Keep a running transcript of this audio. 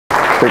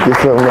Thank you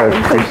so much.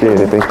 Appreciate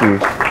it. Thank you.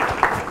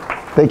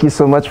 Thank you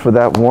so much for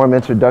that warm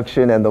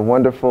introduction and the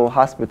wonderful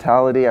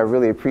hospitality. I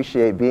really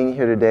appreciate being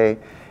here today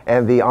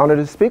and the honor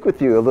to speak with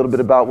you a little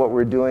bit about what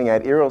we're doing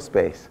at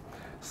Ierospace.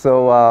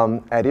 So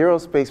at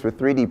Ierospace, we're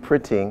 3D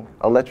printing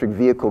electric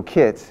vehicle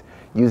kits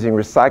using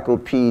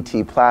recycled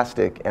PET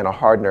plastic and a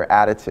hardener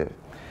additive.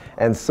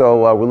 And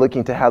so we're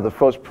looking to have the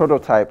first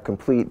prototype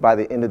complete by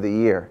the end of the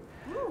year.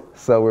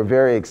 So we're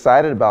very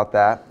excited about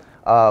that.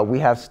 We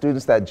have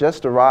students that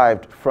just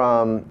arrived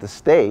from the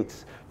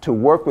States to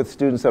work with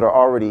students that are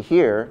already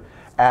here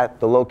at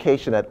the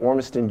location at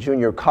Ormiston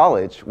Junior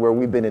College, where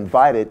we've been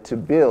invited to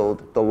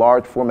build the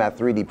large format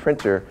 3D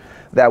printer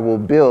that will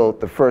build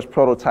the first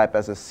prototype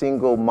as a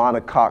single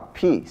monocoque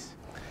piece.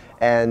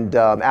 And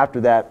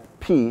after that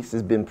piece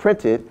has been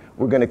printed,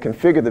 we're going to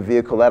configure the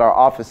vehicle at our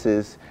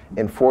offices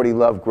in 40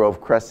 Love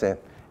Grove Crescent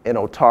in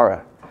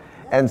Otara.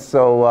 And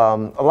so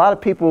a lot of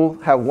people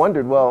have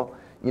wondered, well,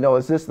 you know,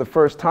 is this the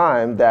first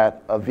time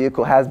that a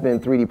vehicle has been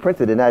 3D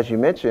printed? And as you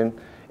mentioned,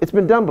 it's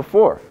been done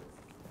before.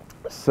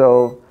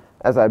 So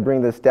as I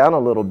bring this down a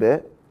little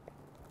bit,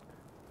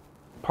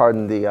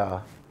 pardon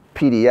the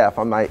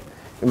PDF,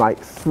 it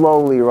might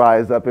slowly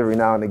rise up every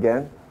now and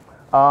again.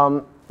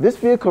 This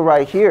vehicle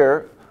right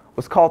here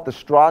was called the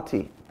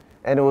Strati,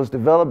 and it was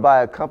developed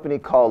by a company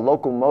called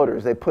Local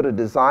Motors. They put a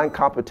design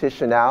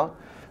competition out.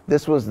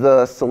 This was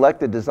the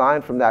selected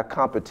design from that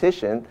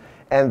competition,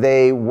 and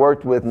they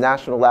worked with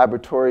national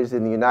laboratories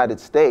in the United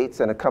States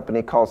and a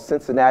company called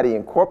Cincinnati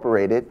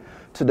Incorporated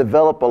to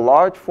develop a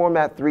large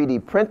format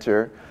 3D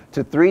printer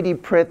to 3D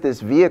print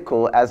this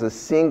vehicle as a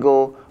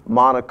single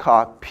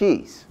monocoque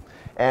piece.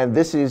 And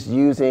this is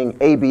using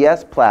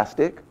ABS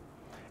plastic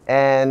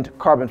and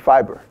carbon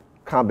fiber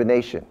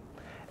combination.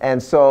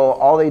 And so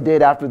all they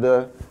did after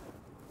the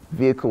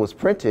vehicle was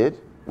printed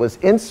was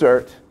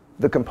insert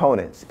the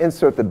components,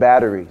 insert the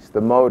batteries, the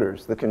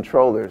motors, the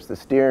controllers, the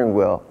steering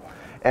wheel,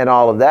 and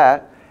all of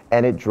that,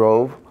 and it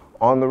drove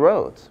on the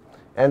roads.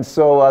 And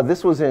so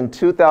this was in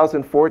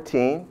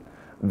 2014.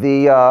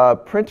 The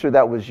printer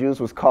that was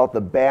used was called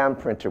the BAM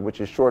printer, which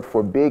is short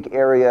for Big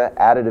Area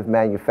Additive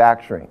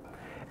Manufacturing.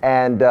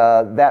 And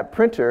that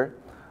printer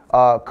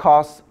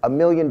costs $1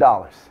 million,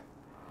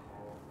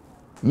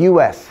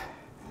 US.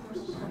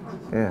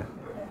 Yeah.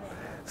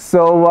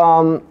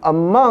 So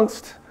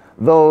amongst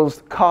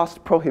those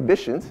cost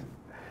prohibitions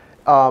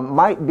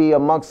might be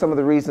amongst some of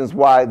the reasons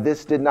why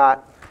this did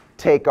not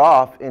take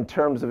off in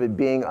terms of it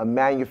being a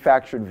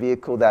manufactured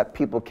vehicle that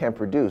people can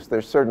produce.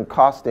 There's certain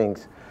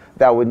costings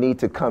that would need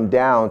to come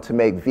down to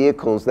make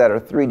vehicles that are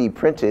 3D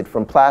printed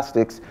from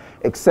plastics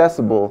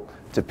accessible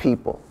to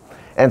people.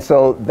 And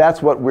so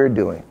that's what we're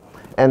doing.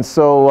 And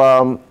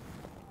so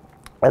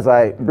as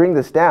I bring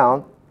this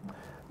down,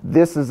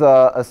 this is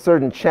a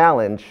certain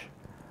challenge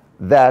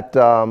that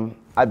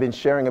I've been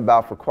sharing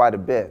about for quite a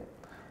bit.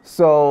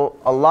 So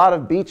a lot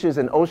of beaches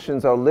and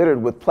oceans are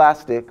littered with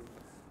plastic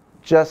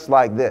just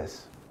like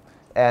this.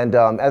 And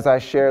as I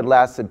shared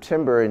last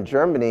September in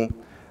Germany,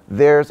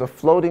 there's a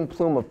floating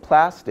plume of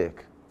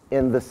plastic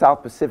in the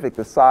South Pacific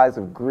the size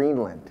of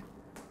Greenland.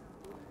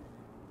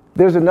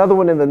 There's another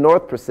one in the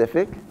North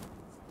Pacific.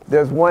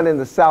 There's one in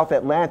the South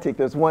Atlantic.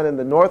 There's one in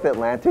the North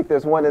Atlantic.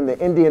 There's one in the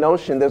Indian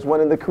Ocean. There's one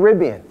in the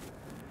Caribbean.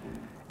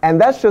 And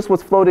that's just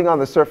what's floating on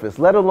the surface,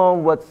 let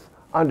alone what's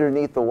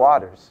underneath the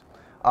waters.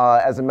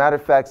 As a matter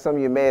of fact, some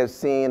of you may have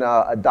seen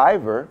a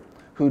diver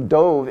who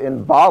dove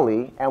in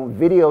Bali and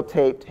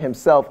videotaped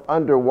himself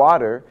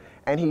underwater,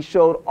 and he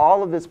showed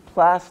all of this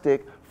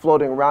plastic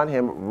floating around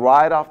him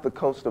right off the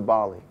coast of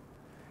Bali.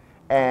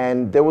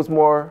 And there was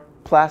more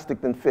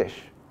plastic than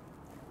fish.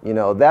 You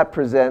know, that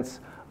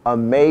presents a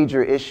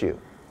major issue.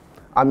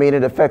 I mean,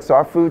 it affects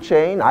our food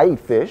chain. I eat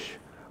fish,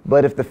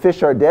 but if the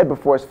fish are dead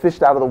before it's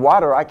fished out of the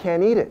water, I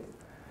can't eat it.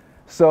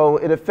 So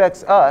it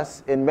affects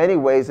us in many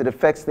ways. It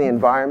affects the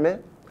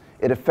environment.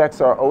 It affects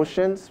our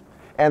oceans.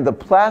 And the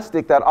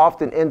plastic that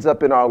often ends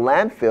up in our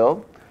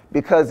landfill,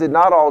 because it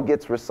not all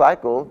gets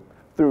recycled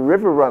through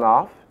river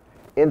runoff,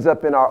 ends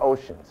up in our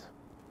oceans.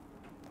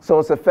 So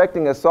it's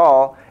affecting us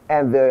all,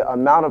 and the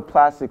amount of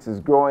plastics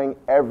is growing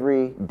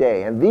every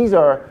day. And these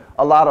are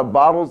a lot of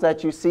bottles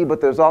that you see,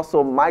 but there's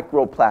also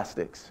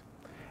microplastics.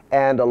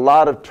 And a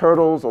lot of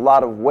turtles, a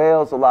lot of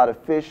whales, a lot of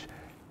fish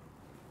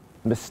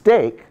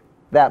mistake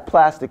that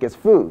plastic as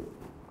food.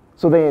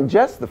 So they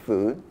ingest the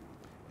food,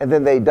 and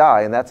then they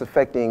die, and that's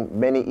affecting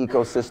many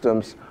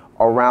ecosystems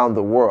around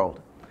the world.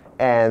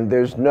 And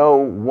there's no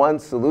one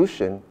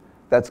solution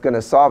that's going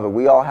to solve it.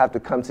 We all have to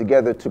come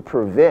together to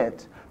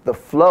prevent the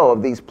flow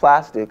of these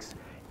plastics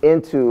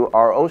into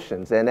our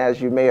oceans. And as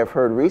you may have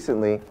heard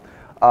recently,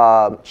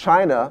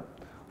 China,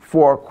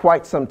 for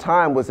quite some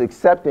time, was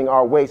accepting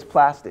our waste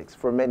plastics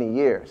for many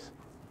years.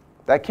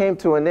 That came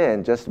to an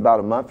end just about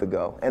a month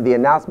ago, and the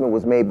announcement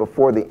was made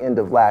before the end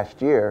of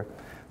last year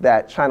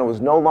that China was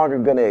no longer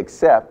going to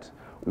accept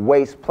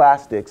waste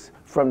plastics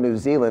from New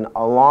Zealand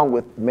along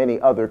with many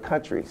other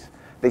countries.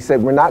 They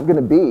said, we're not going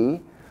to be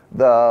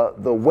the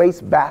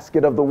waste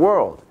basket of the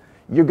world.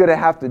 You're going to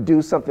have to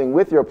do something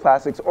with your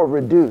plastics or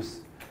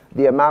reduce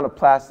the amount of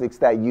plastics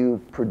that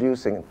you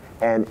produce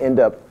and end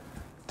up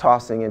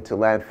tossing into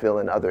landfill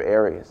and other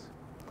areas.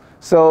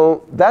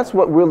 So that's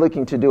what we're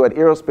looking to do at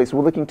Ierospace.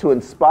 We're looking to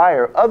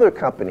inspire other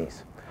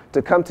companies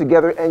to come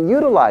together and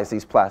utilize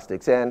these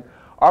plastics. And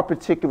our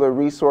particular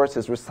resource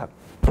is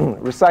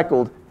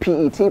recycled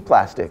PET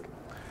plastic,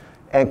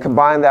 and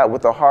combine that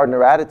with a hardener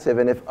additive.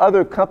 And if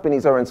other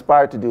companies are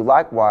inspired to do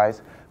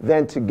likewise,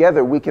 then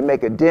together we can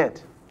make a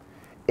dent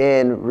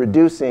in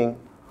reducing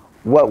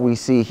what we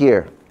see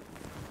here.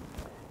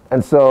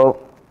 And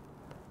so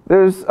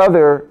there's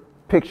other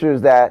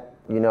pictures that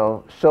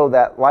show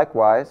that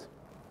likewise.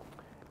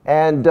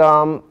 And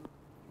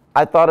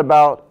I thought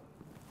about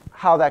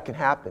how that can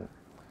happen.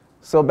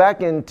 So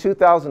back in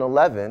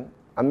 2011,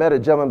 I met a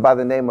gentleman by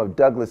the name of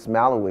Douglas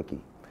Malowicki.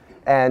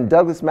 And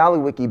Douglas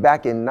Malowicki,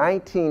 back in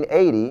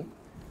 1980,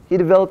 he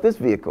developed this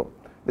vehicle.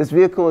 This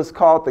vehicle is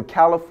called the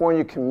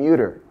California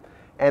Commuter.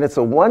 And it's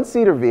a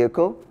one-seater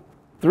vehicle,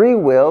 3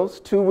 wheels,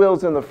 2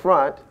 wheels in the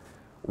front,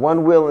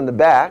 1 wheel in the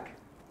back.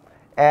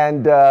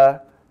 And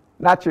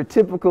not your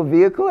typical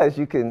vehicle, as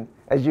you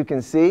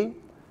can see.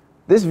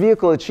 This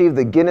vehicle achieved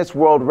the Guinness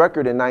World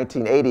Record in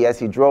 1980 as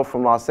he drove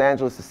from Los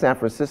Angeles to San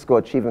Francisco,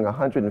 achieving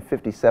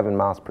 157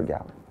 miles per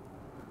gallon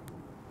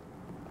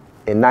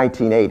in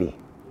 1980.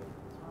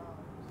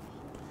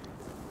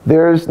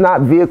 There's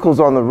not vehicles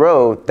on the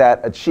road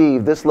that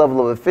achieve this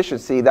level of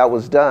efficiency that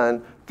was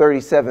done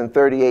 37,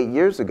 38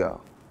 years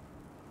ago.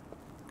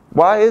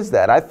 Why is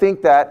that? I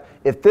think that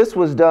if this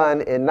was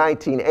done in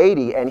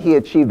 1980 and he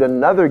achieved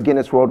another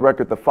Guinness World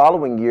Record the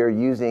following year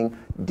using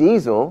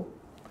diesel,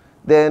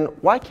 then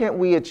why can't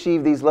we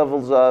achieve these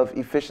levels of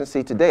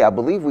efficiency today? I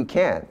believe we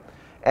can.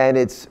 And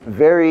it's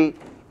very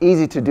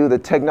easy to do. The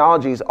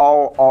technologies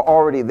are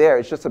already there.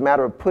 It's just a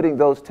matter of putting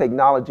those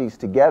technologies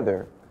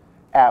together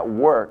at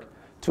work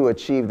to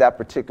achieve that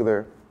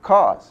particular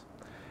cause.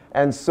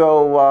 And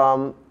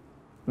so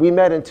we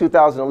met in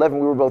 2011.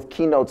 We were both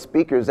keynote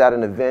speakers at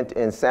an event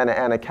in Santa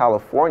Ana,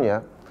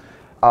 California.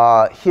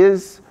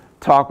 His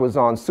talk was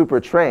on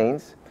super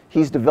trains.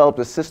 He's developed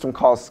a system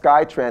called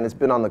Skytrain. It's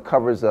been on the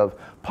covers of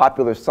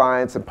Popular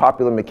Science and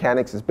Popular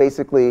Mechanics. It's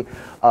basically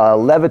a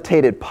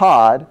levitated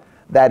pod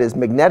that is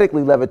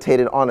magnetically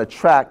levitated on a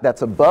track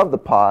that's above the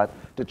pod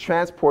to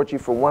transport you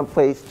from one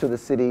place to the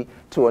city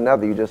to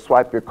another. You just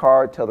swipe your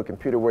card, tell the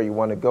computer where you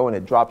want to go, and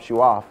it drops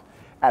you off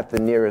at the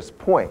nearest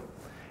point.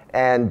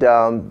 And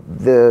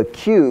the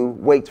queue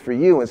waits for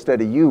you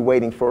instead of you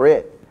waiting for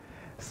it.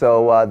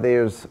 So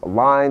there's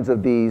lines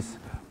of these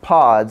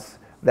pods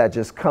that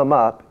just come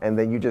up, and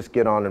then you just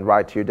get on and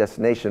ride to your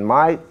destination.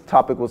 My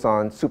topic was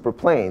on super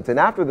planes. And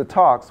after the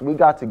talks, we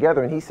got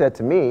together, and he said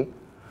to me,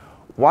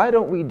 why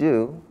don't we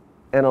do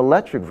an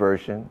electric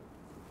version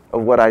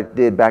of what I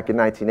did back in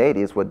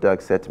 1980, is what Doug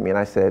said to me. And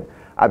I said,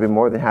 I'd be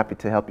more than happy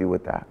to help you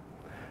with that.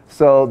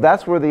 So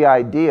that's where the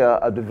idea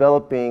of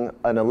developing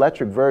an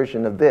electric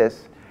version of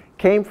this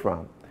came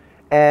from.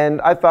 And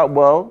I thought,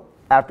 well,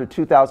 after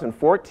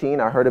 2014,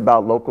 I heard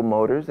about Local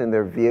Motors and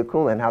their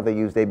vehicle and how they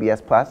used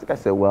ABS plastic. I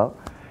said, well,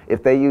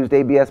 if they used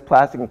ABS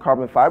plastic and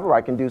carbon fiber,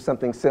 I can do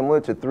something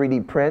similar to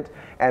 3D print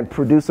and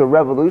produce a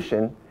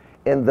revolution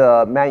in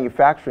the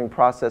manufacturing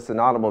process in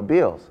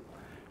automobiles.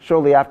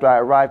 Shortly after I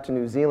arrived to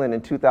New Zealand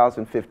in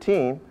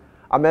 2015,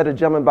 I met a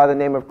gentleman by the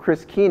name of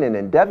Chris Keenan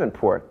in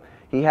Devonport.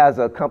 He has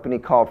a company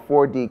called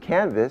 4D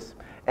Canvas,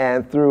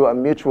 and through a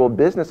mutual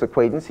business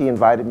acquaintance, he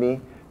invited me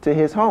to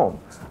his home.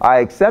 I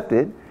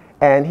accepted,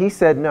 and he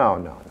said,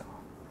 no.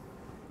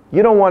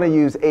 You don't want to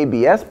use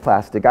ABS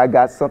plastic. I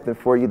got something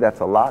for you that's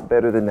a lot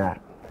better than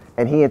that.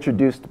 And he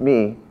introduced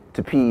me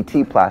to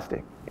PET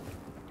plastic.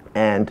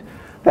 And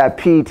that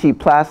PET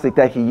plastic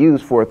that he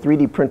used for a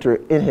 3D printer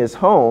in his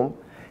home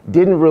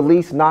didn't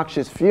release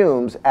noxious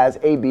fumes as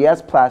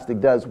ABS plastic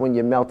does when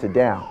you melt it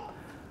down.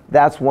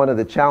 That's one of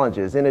the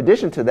challenges. In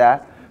addition to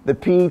that, the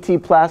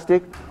PET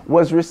plastic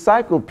was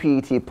recycled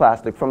PET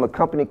plastic from a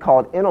company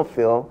called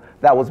Innofill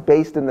that was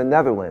based in the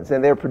Netherlands.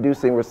 And they're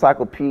producing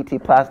recycled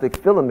PET plastic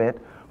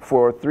filament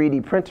for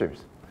 3D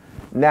printers.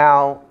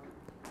 Now,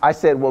 I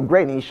said, well,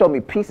 great. And he showed me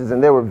pieces,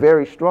 and they were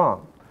very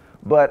strong.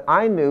 But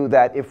I knew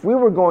that if we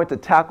were going to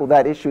tackle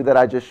that issue that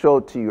I just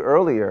showed to you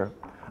earlier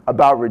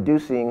about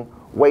reducing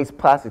waste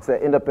plastics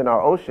that end up in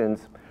our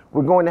oceans,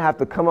 we're going to have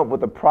to come up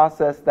with a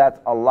process that's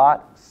a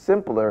lot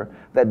simpler,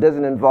 that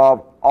doesn't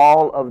involve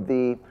all of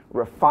the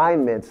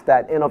refinements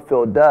that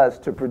Innofill does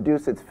to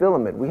produce its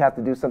filament. We have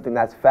to do something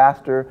that's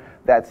faster,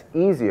 that's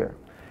easier.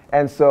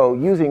 And so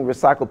using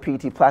recycled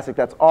PET plastic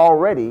that's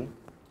already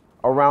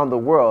around the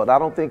world. I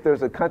don't think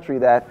there's a country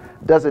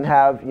that doesn't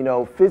have,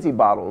 fizzy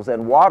bottles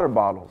and water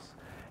bottles.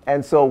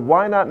 And so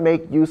why not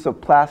make use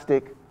of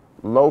plastic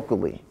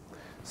locally?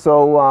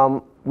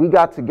 So we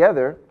got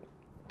together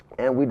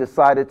and we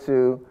decided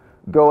to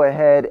go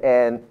ahead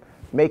and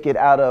make it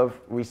out of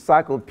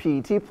recycled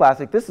PET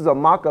plastic. This is a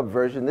mock-up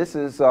version. This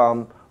is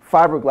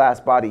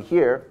fiberglass body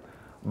here.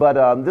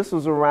 But this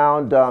was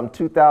around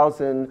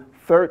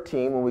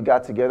 2013 when we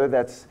got together.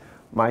 That's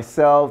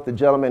myself, the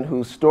gentleman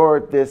who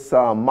stored this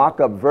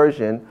mock-up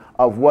version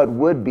of what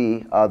would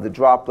be the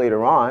drop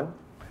later on.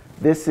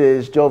 This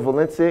is Joe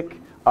Valencic.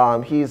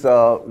 He's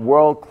a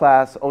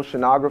world-class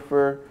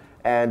oceanographer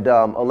and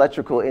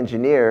electrical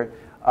engineer.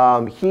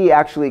 He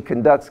actually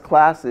conducts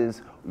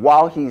classes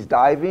while he's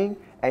diving,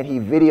 and he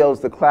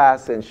videos the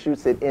class and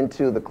shoots it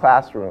into the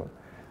classroom.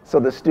 So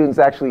the students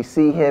actually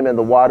see him in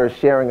the water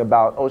sharing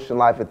about ocean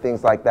life and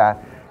things like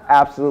that.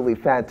 Absolutely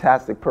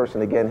fantastic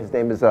person. Again, his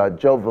name is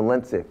Joe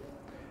Valencic.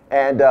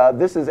 And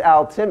this is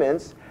Al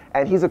Timmons,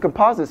 and he's a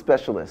composite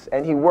specialist,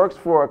 and he works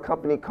for a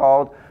company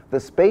called the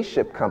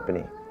Spaceship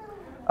Company.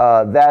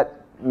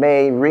 That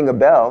may ring a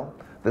bell.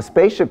 The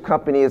Spaceship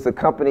Company is a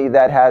company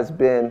that has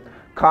been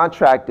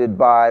contracted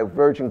by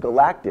Virgin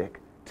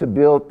Galactic to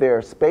build their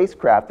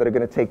spacecraft that are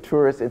going to take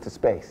tourists into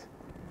space.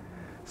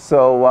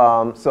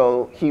 So,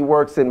 so he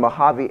works in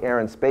Mojave Air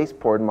and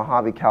Spaceport in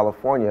Mojave,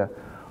 California.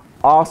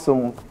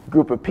 Awesome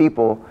group of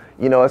people.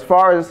 You know, as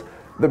far as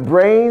the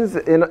brains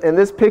in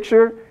this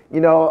picture,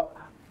 you know,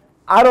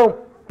 I don't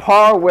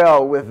par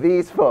well with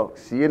these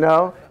folks, you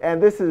know.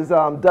 And this is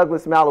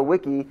Douglas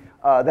Malowicki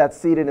that's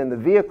seated in the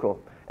vehicle.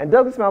 And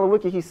Douglas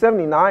Malowicki, he's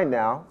 79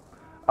 now.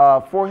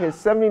 For his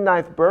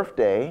 79th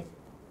birthday,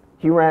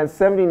 he ran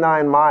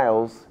 79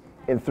 miles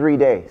in 3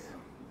 days.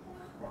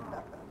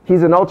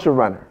 He's an ultra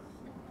runner.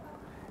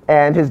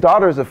 And his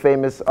daughter is a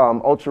famous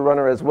ultra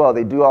runner as well.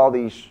 They do all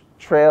these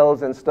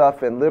trails and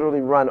stuff and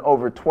literally run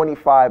over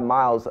 25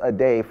 miles a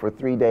day for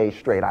 3 days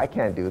straight. I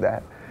can't do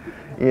that,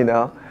 you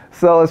know.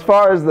 So as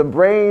far as the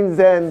brains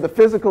and the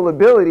physical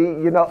ability,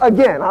 you know,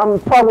 again, I'm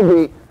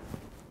probably,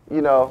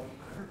 you know,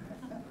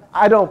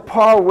 I don't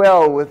par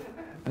well with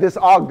this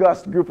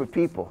august group of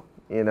people,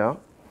 you know,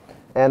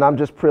 and I'm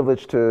just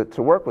privileged to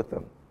work with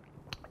them.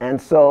 And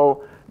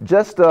so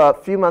just a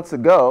few months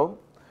ago,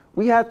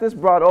 we had this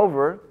brought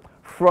over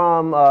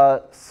from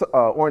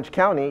Orange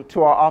County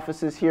to our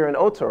offices here in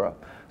Otura.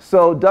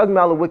 So Doug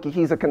Malowicki,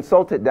 he's a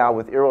consultant now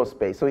with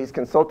Ierospace, so he's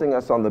consulting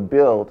us on the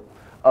build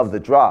of the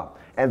drop.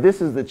 And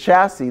this is the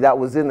chassis that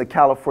was in the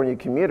California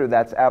commuter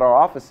that's at our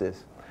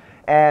offices.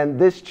 And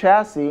this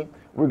chassis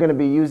we're going to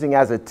be using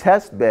as a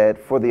test bed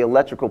for the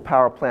electrical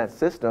power plant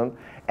system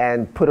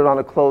and put it on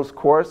a closed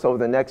course over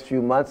the next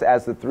few months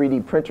as the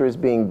 3D printer is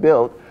being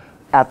built.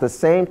 At the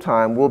same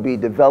time, we'll be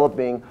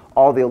developing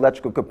all the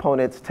electrical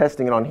components,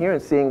 testing it on here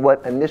and seeing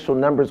what initial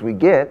numbers we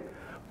get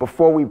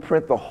before we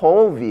print the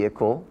whole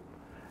vehicle,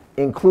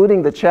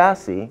 including the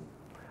chassis,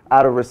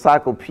 out of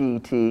recycled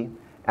PET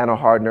and a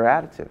hardener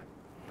additive.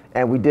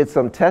 And we did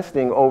some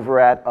testing over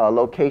at a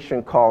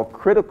location called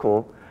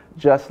Critical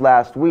just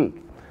last week.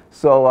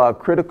 So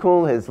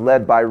Critical is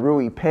led by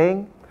Rui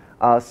Peng.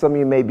 Some of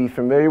you may be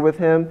familiar with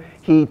him.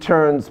 He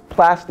turns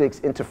plastics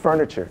into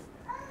furniture.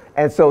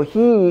 And so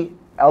he,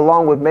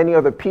 along with many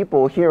other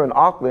people here in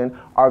Auckland,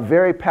 are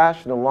very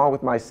passionate, along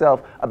with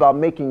myself, about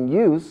making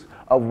use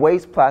of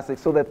waste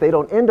plastics so that they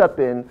don't end up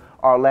in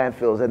our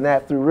landfills and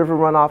that through river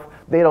runoff,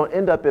 they don't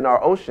end up in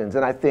our oceans.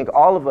 And I think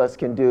all of us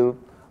can do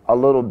a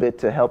little bit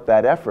to help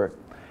that effort.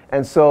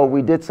 And so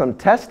we did some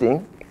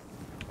testing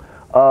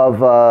of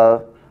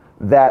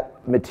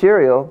that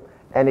material,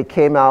 and it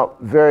came out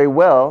very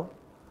well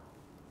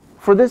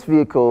for this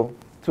vehicle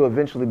to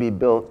eventually be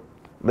built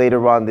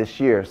later on this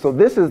year. So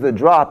this is the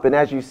drop, and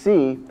as you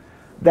see,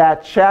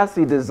 that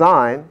chassis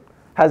design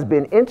has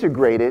been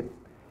integrated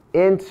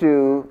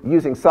into,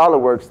 using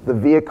SolidWorks, the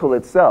vehicle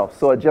itself.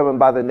 So a gentleman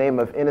by the name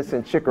of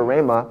Innocent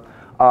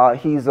Chikarema,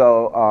 he's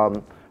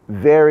a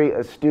very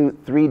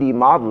astute 3D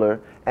modeler,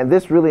 and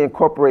this really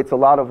incorporates a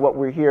lot of what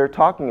we're here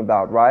talking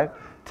about, right?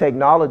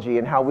 Technology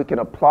and how we can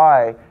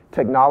apply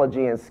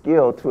technology and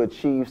skill to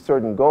achieve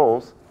certain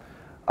goals.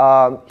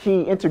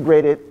 He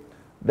integrated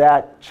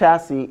that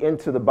chassis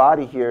into the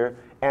body here,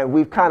 and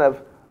we've kind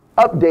of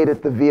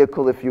updated the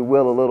vehicle, if you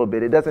will, a little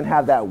bit. It doesn't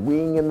have that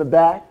wing in the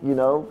back, you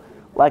know,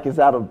 like it's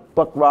out of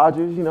Buck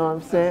Rogers, you know what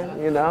I'm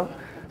saying, you know?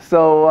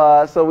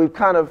 So, so we've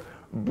kind of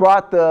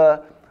brought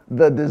the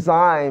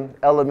design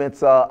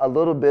elements a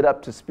little bit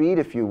up to speed,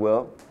 if you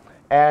will.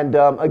 And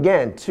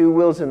again, 2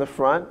 wheels in the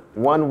front,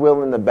 1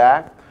 wheel in the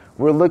back.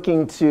 We're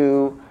looking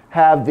to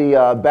have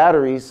the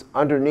batteries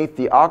underneath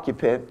the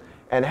occupant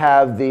and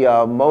have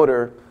the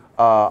motor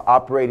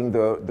operating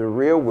the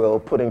rear wheel,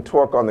 putting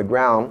torque on the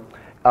ground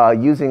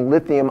using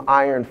lithium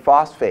iron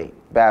phosphate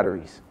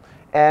batteries.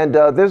 And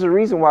there's a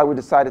reason why we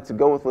decided to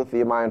go with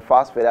lithium iron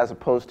phosphate as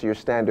opposed to your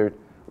standard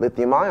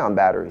lithium ion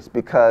batteries,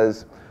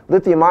 because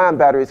lithium ion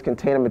batteries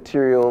contain a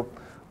material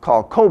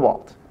called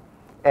cobalt.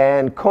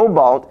 And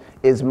cobalt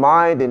is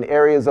mined in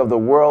areas of the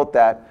world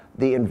that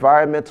the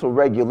environmental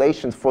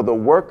regulations for the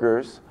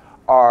workers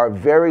are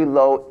very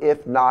low,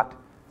 if not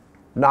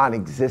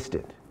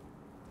non-existent.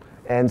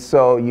 And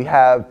so you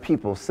have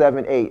people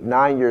 7, 8,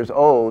 9 years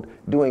old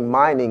doing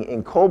mining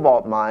in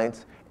cobalt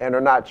mines and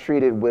are not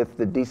treated with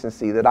the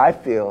decency that I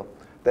feel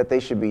that they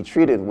should be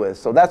treated with.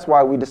 So that's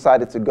why we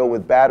decided to go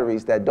with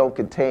batteries that don't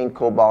contain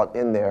cobalt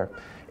in there,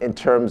 in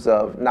terms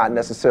of not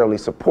necessarily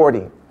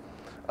supporting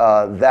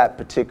that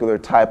particular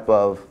type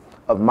of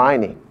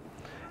mining.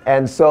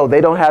 And so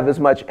they don't have as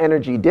much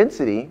energy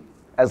density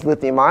as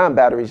lithium ion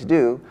batteries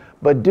do,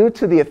 but due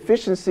to the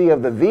efficiency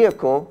of the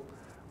vehicle,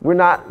 we're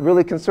not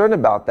really concerned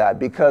about that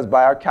because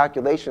by our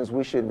calculations,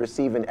 we should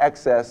receive in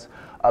excess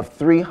of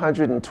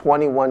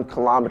 321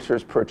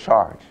 kilometers per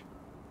charge.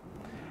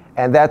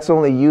 And that's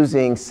only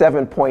using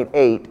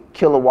 7.8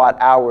 kilowatt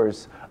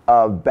hours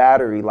of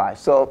battery life.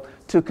 So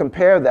to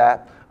compare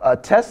that,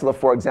 Tesla,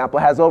 for example,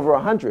 has over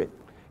 100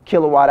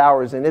 kilowatt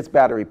hours in its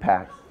battery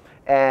pack.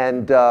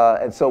 And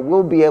so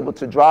we'll be able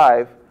to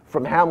drive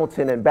from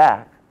Hamilton and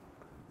back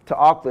to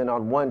Auckland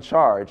on one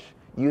charge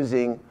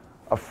using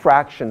a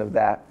fraction of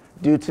that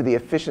due to the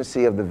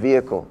efficiency of the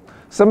vehicle.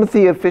 Some of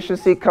the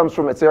efficiency comes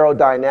from its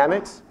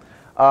aerodynamics.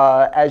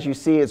 As you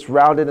see, it's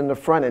rounded in the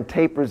front and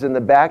tapers in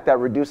the back. That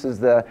reduces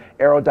the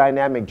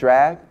aerodynamic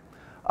drag.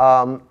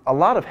 A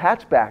lot of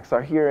hatchbacks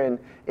are here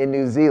in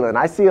New Zealand.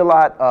 I see a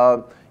lot,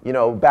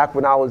 back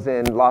when I was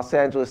in Los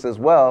Angeles as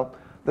well.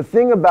 The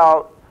thing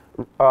about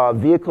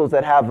vehicles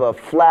that have a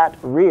flat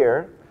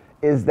rear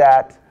is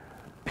that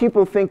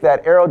people think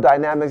that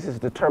aerodynamics is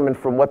determined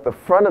from what the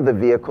front of the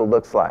vehicle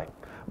looks like.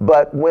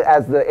 But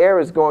as the air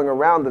is going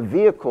around the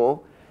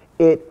vehicle,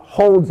 it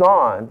holds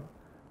on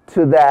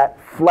to that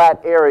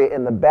flat area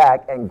in the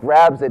back and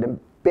grabs it and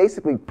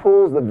basically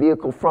pulls the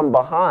vehicle from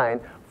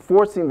behind,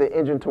 forcing the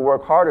engine to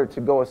work harder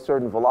to go a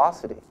certain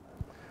velocity.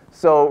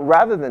 So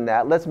rather than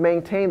that, let's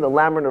maintain the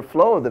laminar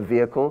flow of the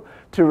vehicle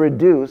to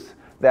reduce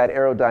that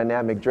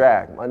aerodynamic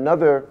drag.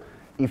 Another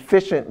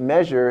efficient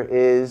measure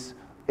is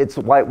its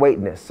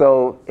lightweightness.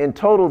 So in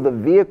total, the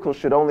vehicle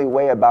should only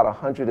weigh about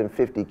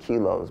 150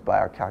 kilos by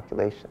our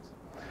calculations.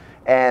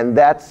 And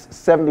that's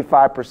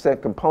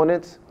 75%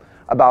 components,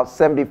 about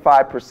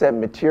 75%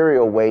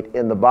 material weight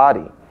in the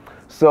body.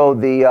 So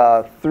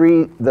the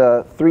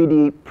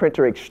 3D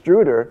printer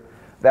extruder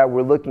that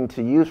we're looking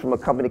to use from a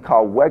company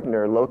called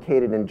Wegner,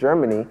 located in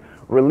Germany,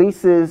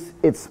 releases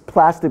its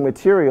plastic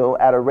material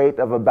at a rate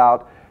of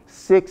about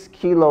 6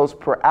 kilos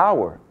per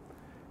hour,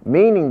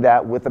 meaning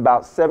that with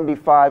about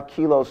 75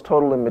 kilos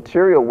total in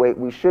material weight,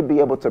 we should be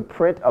able to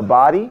print a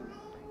body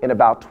in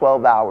about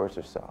 12 hours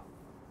or so.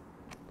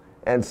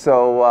 And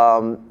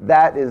so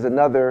that is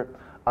another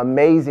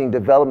amazing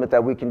development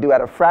that we can do at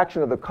a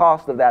fraction of the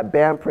cost of that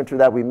band printer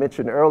that we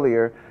mentioned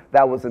earlier.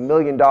 That was $1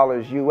 million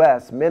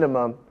US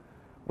minimum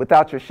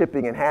without your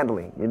shipping and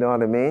handling, you know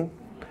what I mean?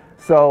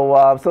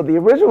 So, so the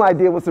original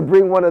idea was to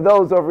bring one of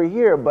those over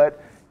here,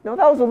 but that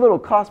was a little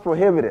cost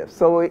prohibitive.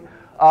 So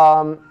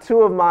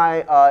two of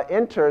my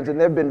interns, and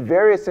there have been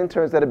various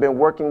interns that have been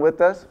working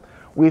with us.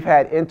 We've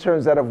had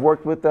interns that have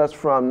worked with us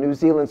from New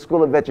Zealand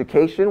School of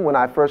Education when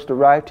I first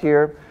arrived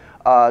here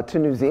to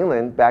New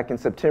Zealand back in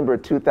September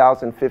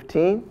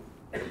 2015.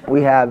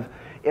 We have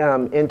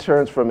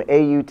interns from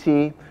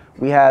AUT.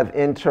 We have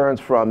interns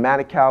from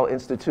Manukau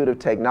Institute of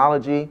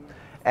Technology.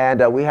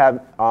 And we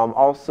have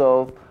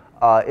also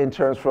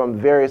interns from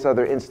various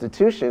other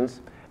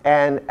institutions.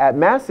 And at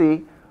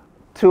Massey,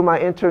 two of my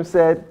interns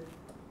said,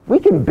 we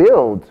can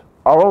build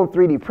our own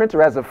 3D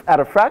printer at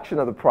a fraction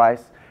of the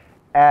price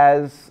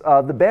as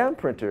the band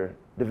printer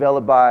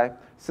developed by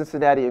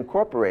Cincinnati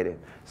Incorporated.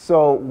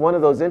 So one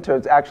of those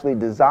interns actually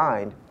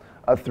designed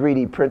a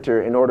 3D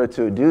printer in order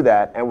to do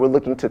that, and we're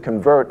looking to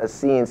convert a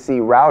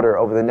CNC router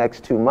over the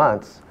next 2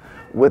 months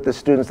with the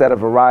students that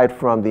have arrived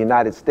from the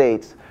United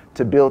States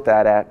to build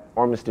that at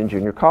Ormiston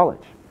Junior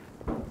College.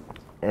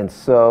 And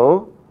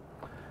so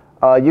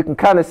you can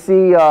kind of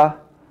see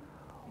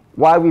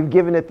why we've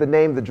given it the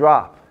name The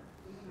Drop.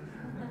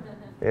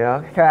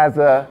 It has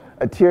a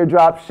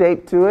teardrop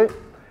shape to it,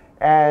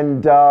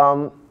 and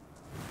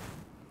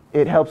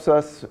it helps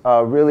us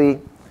really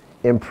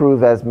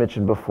improve, as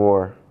mentioned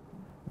before,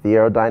 the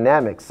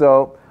aerodynamics.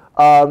 So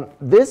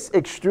this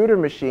extruder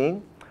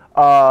machine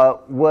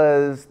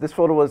this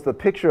photo was the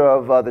picture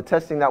of the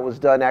testing that was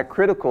done at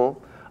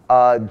Critical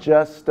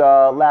just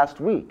last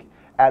week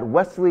at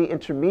Wesley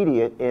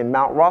Intermediate in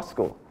Mount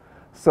Roskill.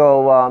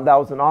 So that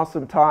was an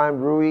awesome time.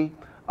 Rui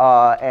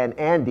and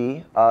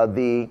Andy,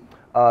 the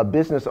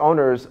business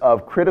owners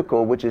of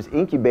Critical, which is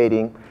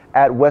incubating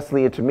at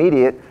Wesley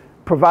Intermediate,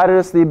 provided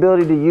us the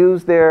ability to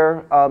use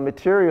their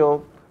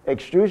material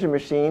extrusion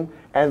machine.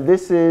 And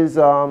this is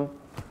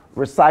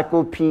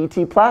recycled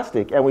PET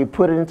plastic. And we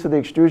put it into the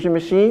extrusion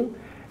machine,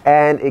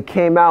 and it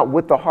came out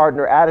with the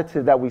hardener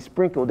additive that we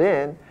sprinkled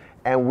in.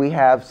 And we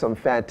have some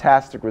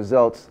fantastic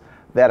results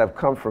that have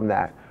come from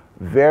that.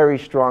 Very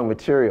strong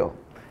material.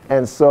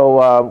 And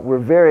so we're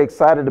very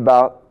excited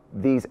about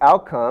these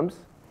outcomes.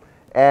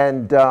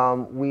 And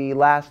we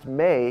last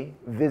May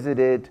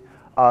visited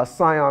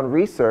Scion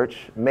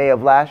Research, May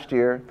of last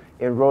year,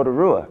 in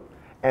Rotorua.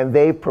 And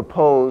they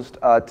proposed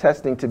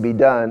testing to be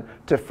done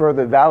to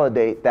further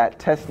validate that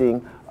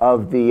testing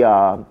of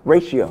the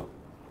ratio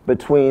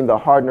between the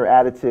hardener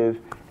additive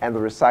and the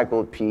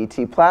recycled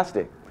PET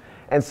plastic.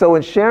 And so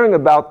in sharing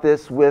about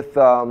this with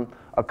a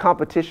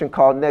competition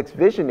called Next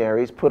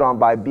Visionaries put on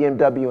by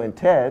BMW and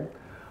TED,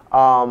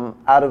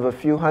 out of a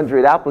few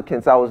hundred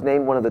applicants, I was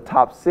named one of the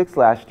top 6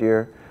 last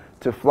year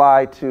to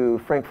fly to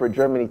Frankfurt,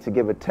 Germany to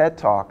give a TED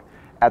Talk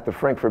at the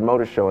Frankfurt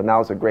Motor Show, and that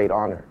was a great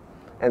honor.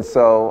 And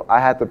so I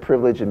had the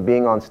privilege of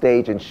being on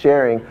stage and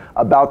sharing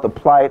about the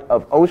plight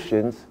of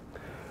oceans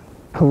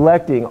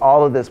collecting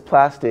all of this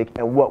plastic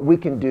and what we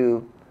can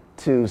do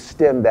to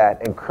stem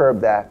that and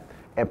curb that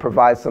and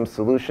provide some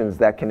solutions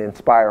that can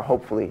inspire,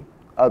 hopefully,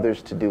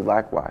 others to do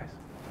likewise.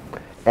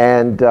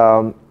 And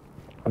a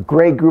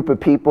great group of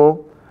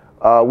people.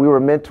 We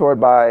were mentored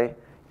by,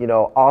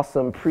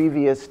 awesome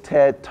previous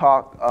TED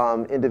Talk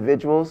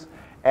individuals.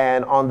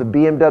 And on the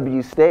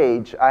BMW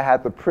stage, I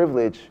had the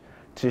privilege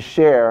to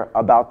share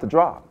about the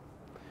drop.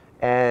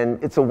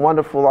 And it's a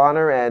wonderful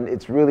honor, and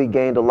it's really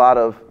gained a lot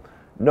of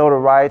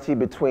notoriety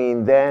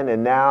between then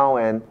and now,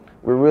 and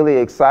we're really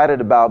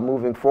excited about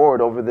moving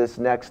forward over this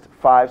next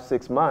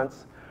 5-6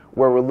 months,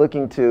 where we're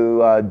looking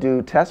to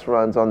do test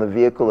runs on the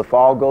vehicle, if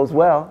all goes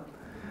well,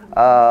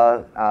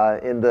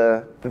 in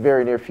the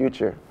very near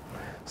future.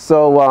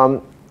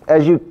 So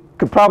as you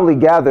could probably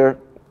gather,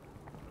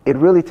 it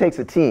really takes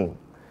a team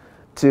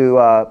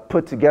to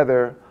put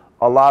together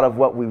a lot of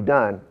what we've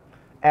done.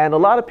 And a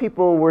lot of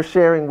people were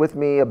sharing with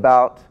me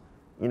about,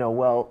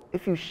 well,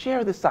 if you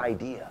share this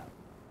idea,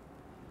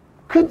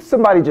 could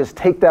somebody just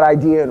take that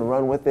idea and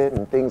run with it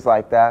and things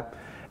like that?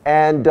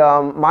 And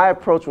my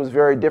approach was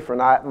very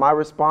different. My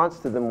response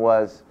to them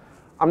was,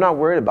 I'm not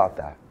worried about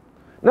that.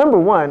 Number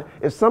one,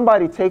 if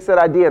somebody takes that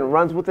idea and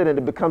runs with it and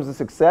it becomes a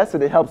success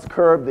and it helps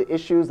curb the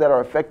issues that are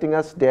affecting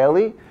us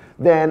daily,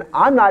 then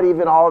I'm not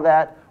even all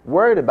that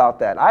worried about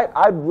that.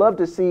 I'd love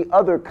to see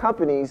other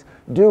companies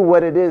do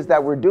what it is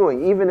that we're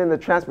doing, even in the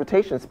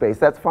transportation space.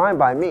 That's fine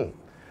by me.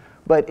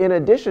 But in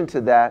addition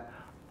to that,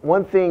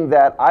 one thing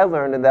that I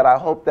learned, and that I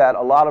hope that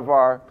a lot of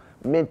our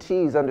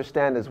mentees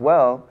understand as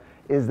well,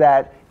 is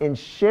that in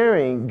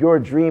sharing your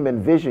dream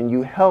and vision,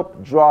 you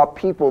help draw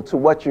people to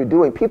what you're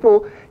doing.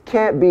 People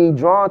can't be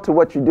drawn to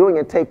what you're doing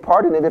and take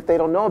part in it if they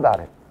don't know about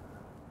it.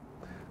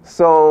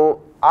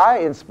 So I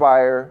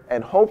inspire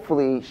and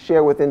hopefully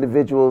share with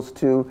individuals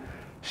to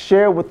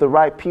share with the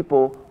right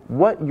people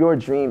what your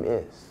dream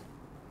is.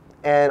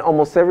 And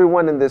almost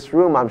everyone in this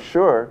room, I'm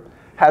sure,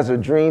 has a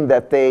dream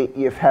that they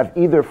have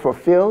either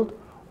fulfilled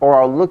or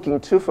are looking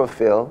to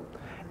fulfill,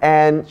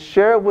 and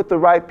share it with the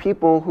right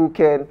people who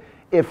can,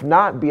 if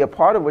not be a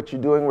part of what you're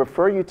doing,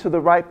 refer you to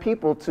the right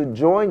people to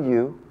join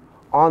you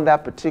on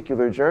that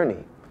particular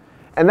journey.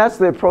 And that's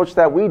the approach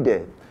that we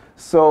did.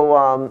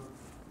 So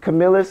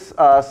Camillus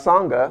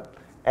Sangha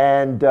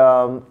and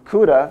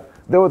Kuda,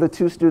 they were the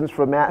two students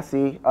from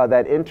Massey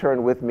that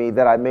interned with me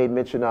that I made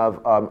mention of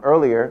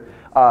earlier.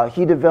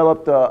 He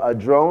developed a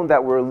drone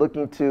that we're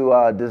looking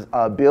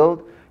to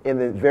build in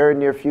the very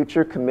near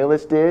future.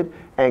 Camillus did,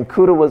 and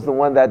Kuda was the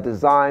one that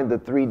designed the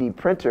 3D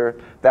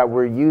printer that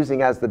we're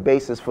using as the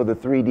basis for the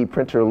 3D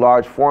printer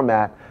large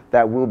format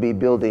that we'll be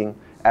building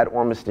at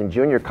Ormiston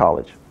Junior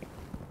College.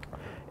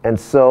 And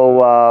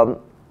so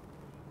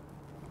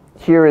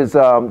here is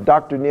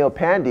Dr. Neil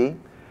Pandey.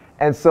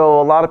 And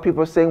so a lot of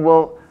people are saying,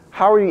 well,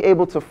 how are you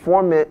able to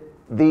form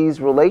these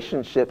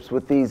relationships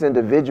with these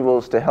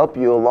individuals to help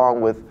you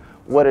along with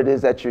what it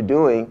is that you're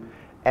doing?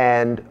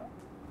 And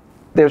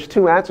there's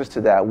two answers to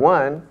that.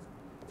 One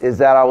is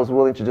that I was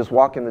willing to just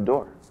walk in the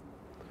door.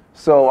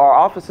 So our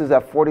office is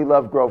at 40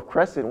 Love Grove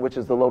Crescent, which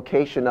is the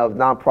location of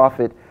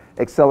nonprofit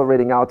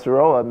Accelerating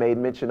Aotearoa, made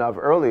mention of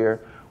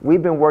earlier.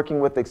 We've been working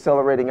with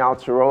Accelerating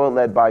Aotearoa,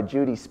 led by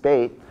Judy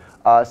Spate,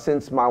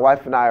 since my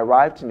wife and I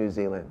arrived to New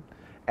Zealand.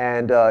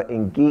 And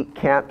in geek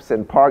camps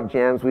and park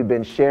jams, we've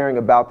been sharing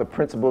about the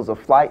principles of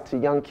flight to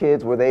young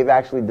kids, where they've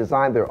actually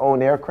designed their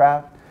own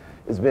aircraft.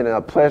 It's been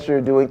a pleasure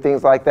doing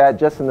things like that.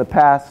 Just in the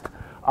past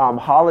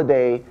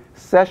holiday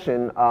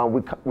session,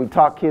 we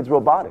taught kids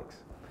robotics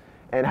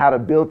and how to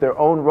build their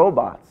own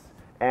robots.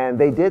 And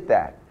they did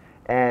that.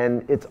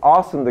 And it's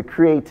awesome, the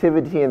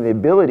creativity and the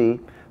ability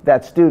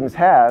that students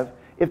have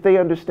if they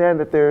understand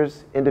that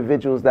there's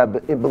individuals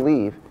that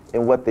believe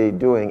in what they're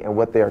doing and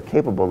what they are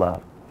capable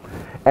of.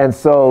 And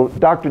so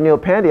Dr. Neil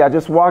Pandey, I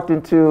just walked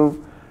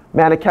into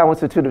Manukau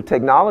Institute of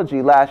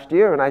Technology last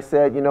year and I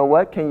said, you know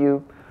what, can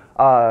you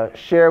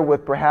share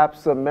with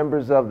perhaps some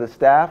members of the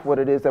staff what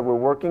it is that we're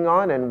working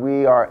on? And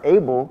we are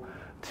able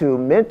to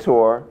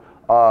mentor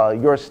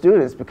your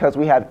students because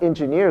we have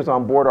engineers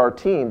on board our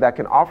team that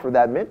can offer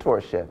that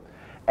mentorship.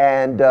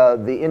 And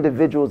the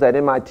individuals at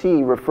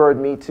MIT referred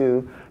me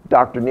to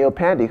Dr. Neil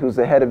Pandey, who's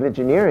the head of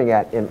engineering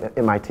at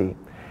MIT.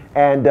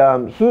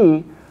 And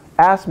he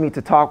asked me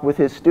to talk with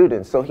his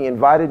students. So he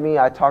invited me.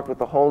 I talked with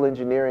the whole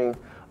engineering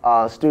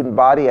student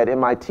body at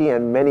MIT,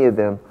 and many of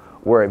them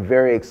were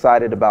very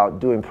excited about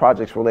doing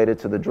projects related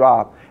to the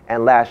drop.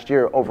 And last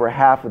year, over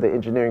half of the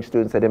engineering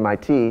students at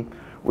MIT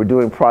were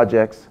doing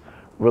projects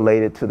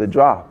related to the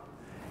drop.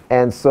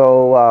 And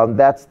so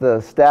that's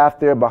the staff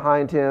there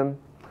behind him.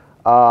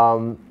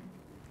 Over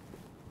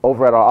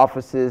at our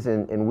offices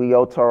in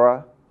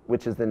Weotora,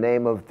 which is the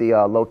name of the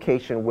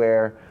location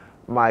where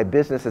my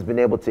business has been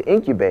able to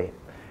incubate.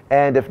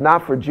 And if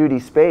not for Judy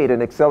Spade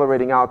and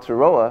Accelerating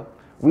Aotearoa,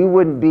 we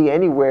wouldn't be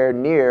anywhere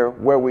near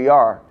where we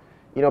are.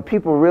 You know,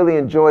 people really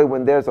enjoy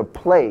when there's a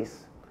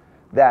place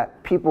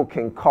that people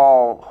can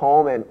call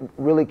home and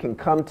really can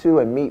come to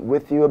and meet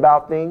with you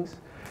about things.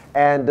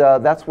 And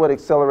that's what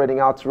Accelerating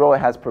Aotearoa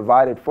has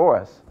provided for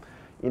us.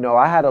 You know,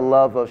 I had a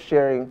love of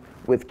sharing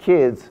with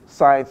kids,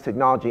 science,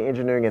 technology,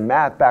 engineering, and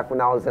math. Back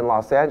when I was in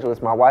Los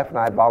Angeles, my wife and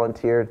I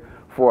volunteered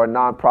for a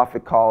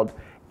nonprofit called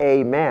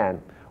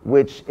Man,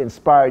 which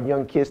inspired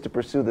young kids to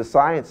pursue the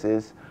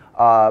sciences,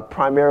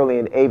 primarily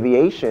in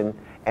aviation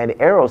and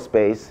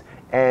aerospace.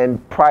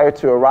 And prior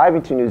to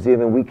arriving to New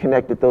Zealand, we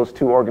connected those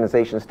two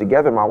organizations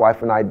together, my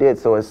wife and I did.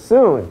 So as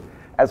soon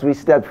as we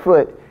stepped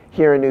foot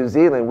here in New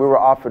Zealand, we were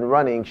off and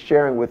running,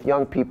 sharing with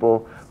young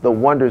people the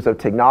wonders of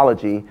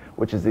technology,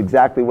 which is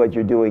exactly what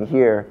you're doing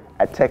here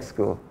at Tech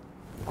School.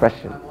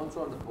 Question? I'm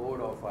also on the board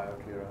of Ira.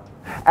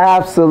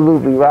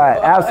 Absolutely right.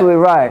 Absolutely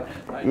right.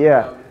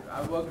 Yeah.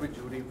 I've worked with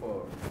Judy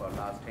for the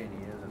last 10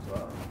 years as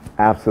well.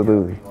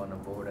 Absolutely. Being on a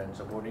board and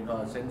supporting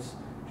her since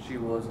she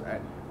was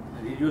at,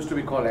 it used to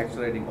be called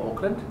Accelerating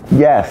Auckland.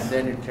 Yes. And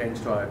then it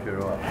changed to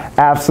Aotearoa.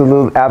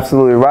 Absolutely,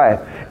 absolutely right.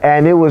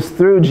 And it was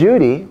through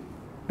Judy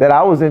that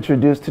I was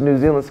introduced to New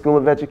Zealand School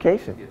of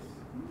Education. Yes.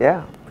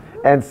 Yeah.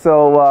 And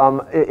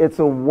so it's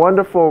a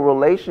wonderful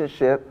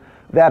relationship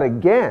that,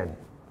 again,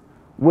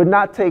 would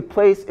not take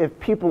place if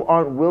people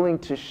aren't willing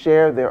to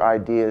share their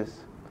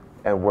ideas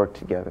and work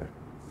together.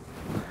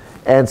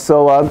 And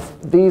so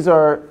these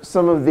are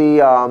some of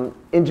the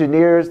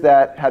engineers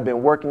that have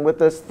been working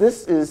with us.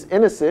 This is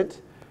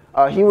Innocent.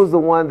 He was the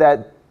one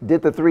that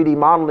did the 3D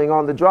modeling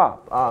on the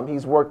job.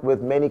 He's worked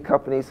with many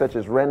companies such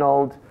as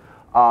Renault,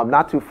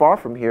 not too far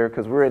from here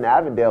because we're in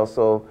Avondale,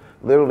 so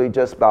literally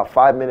just about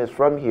 5 minutes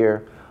from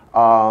here.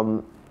 Fantastic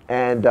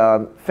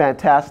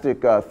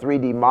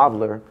 3D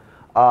modeler.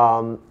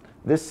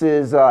 This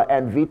is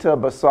Anvita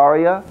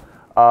Basaria,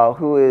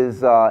 who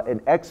is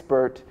an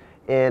expert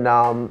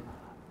in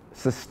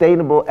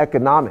sustainable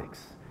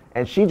economics.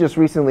 And she just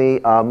recently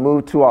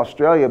moved to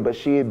Australia, but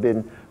she had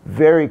been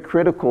very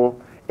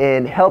critical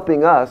in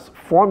helping us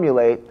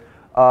formulate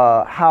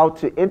how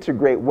to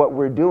integrate what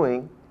we're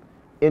doing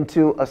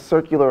into a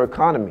circular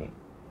economy,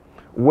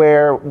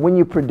 where when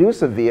you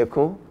produce a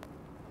vehicle,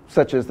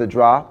 such as the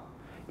drop,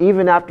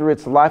 even after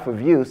its life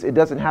of use, it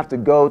doesn't have to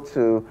go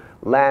to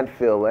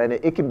landfill, and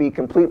it can be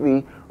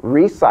completely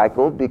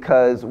recycled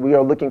because we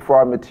are looking for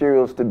our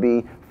materials to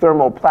be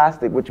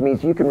thermoplastic, which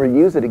means you can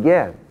reuse it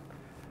again.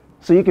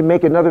 So you can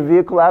make another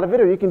vehicle out of it,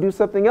 or you can do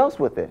something else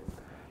with it.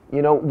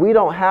 You know, we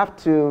don't have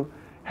to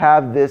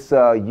have this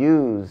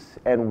use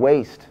and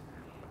waste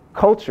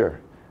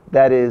culture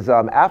that is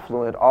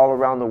affluent all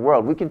around the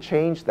world. We can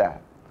change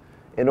that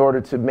in order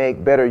to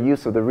make better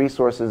use of the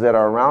resources that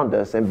are around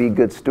us and be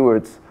good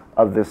stewards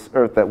of this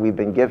earth that we've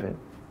been given.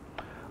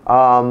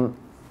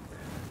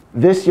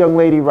 This young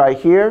lady right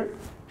here,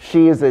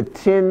 she is a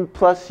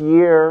 10+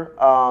 year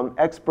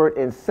expert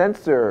in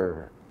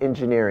sensor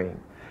engineering.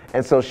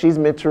 And so she's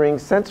mentoring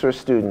sensor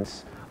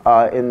students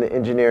in the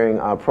engineering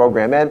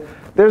program. And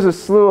there's a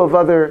slew of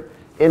other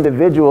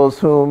individuals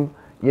whom,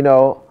 you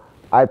know,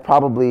 I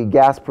probably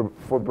gasp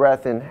for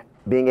breath in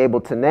being able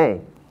to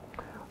name.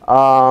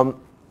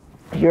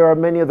 Here are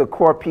many of the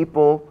core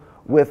people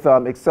with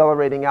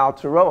Accelerating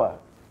Aotearoa.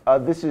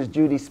 This is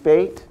Judy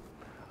Spate,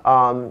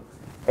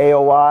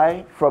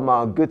 AOI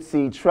from Good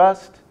Seed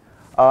Trust.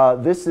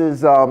 This is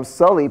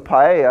Sully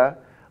Paella.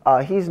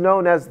 He's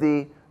known as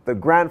the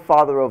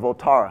grandfather of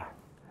Otara,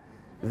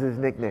 is his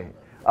nickname.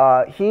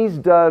 He's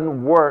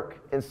done work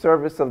in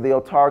service of the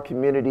Otara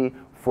community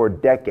for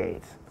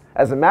decades.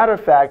 As a matter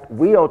of fact,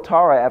 we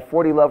Otara at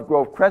 40 Love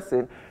Grove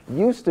Crescent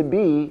used to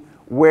be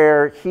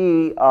where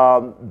he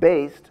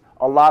based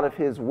a lot of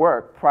his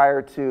work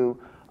prior to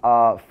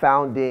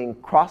founding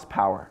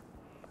CrossPower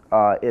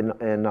in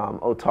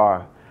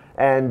Otara.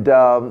 And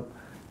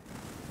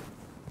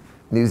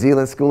New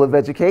Zealand School of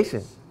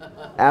Education,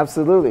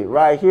 absolutely,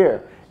 right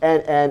here.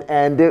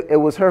 And it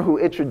was her who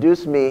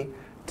introduced me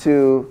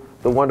to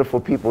the wonderful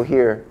people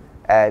here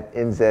at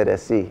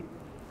NZSE.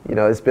 You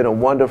know, it's been a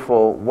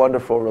wonderful,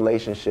 wonderful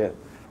relationship.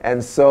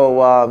 And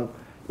so,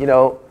 you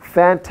know,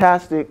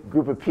 fantastic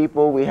group of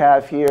people. We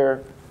have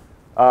here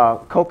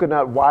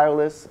Coconut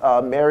Wireless,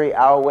 Mary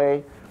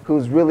Alway,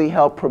 who's really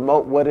helped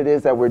promote what it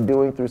is that we're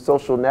doing through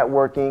social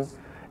networking.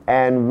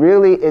 And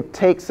really, it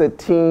takes a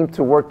team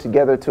to work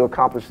together to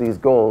accomplish these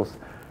goals.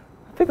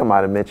 I think I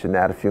might have mentioned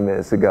that a few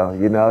minutes ago,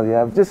 you know,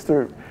 yeah, just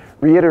to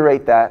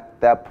reiterate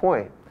that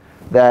point,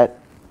 that,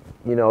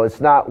 you know,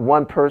 it's not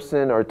one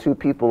person or two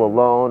people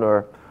alone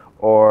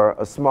or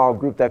a small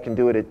group that can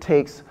do it. It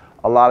takes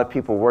a lot of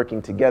people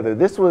working together.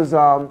 This was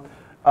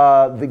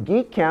the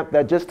Geek Camp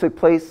that just took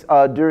place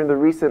during the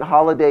recent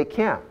holiday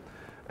camp.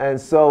 And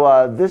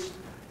so this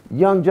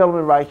young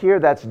gentleman right here,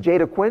 that's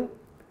Jada Quinn,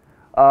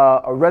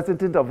 a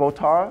resident of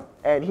Otara,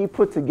 and he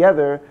put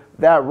together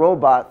that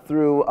robot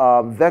through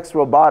Vex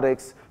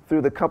Robotics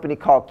through the company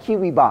called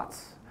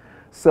KiwiBots.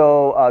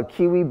 So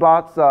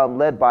KiwiBots,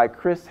 led by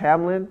Chris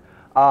Hamlin,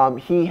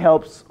 he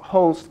helps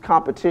host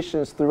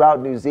competitions throughout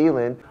New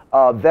Zealand,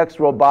 Vex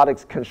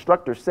Robotics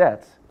constructor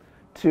sets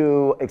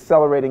to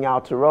Accelerating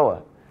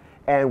Aotearoa.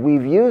 And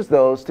we've used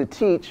those to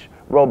teach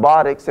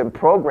robotics and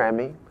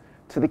programming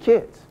to the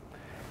kids.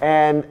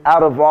 And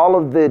out of all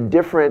of the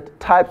different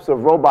types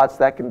of robots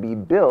that can be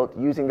built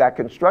using that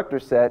constructor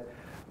set,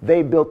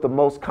 they built the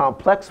most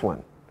complex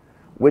one,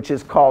 which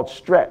is called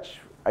stretch,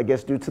 I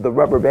guess due to the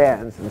rubber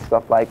bands and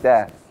stuff like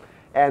that.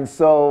 And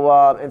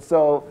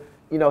so,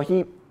 you know,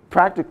 he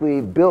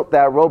practically built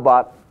that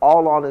robot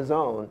all on his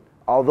own.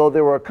 Although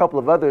there were a couple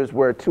of others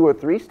where 2 or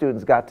 3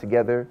 students got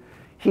together,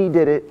 he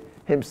did it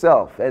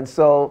himself. And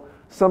so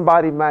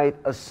somebody might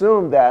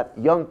assume that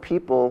young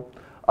people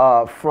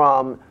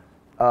from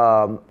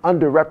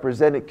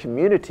underrepresented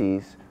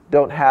communities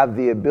don't have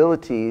the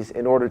abilities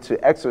in order to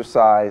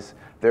exercise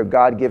their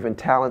God-given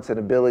talents and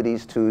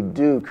abilities to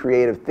do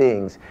creative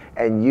things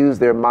and use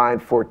their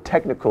mind for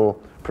technical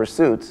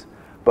pursuits.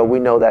 But we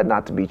know that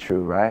not to be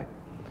true, right?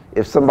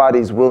 If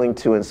somebody's willing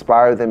to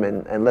inspire them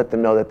and let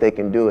them know that they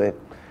can do it,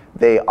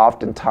 they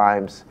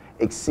oftentimes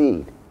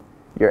exceed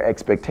your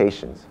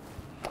expectations.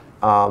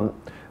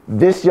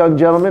 This young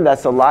gentleman,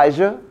 that's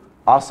Elijah,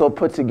 also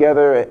put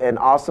together an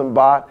awesome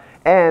bot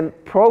and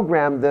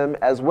programmed them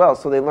as well.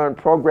 So they learned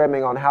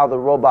programming on how the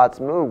robots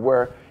move,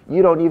 where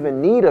you don't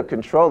even need a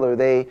controller.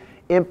 They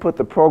input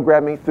the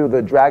programming through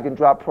the drag and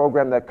drop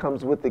program that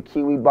comes with the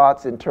Kiwi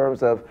bots in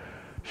terms of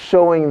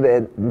showing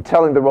and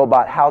telling the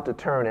robot how to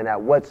turn and at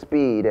what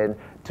speed and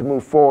to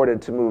move forward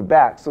and to move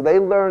back. So they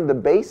learned the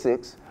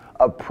basics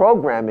of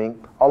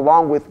programming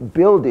along with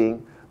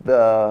building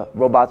the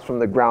robots from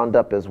the ground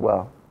up as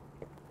well.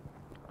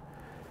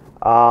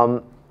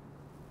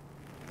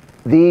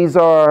 These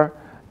are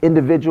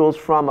individuals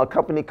from a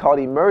company called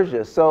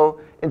Immersia.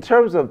 So in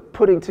terms of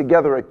putting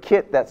together a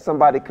kit that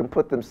somebody can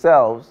put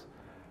themselves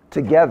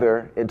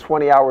together in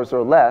 20 hours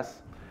or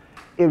less,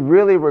 it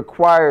really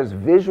requires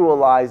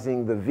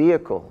visualizing the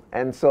vehicle.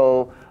 And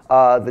so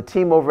the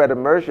team over at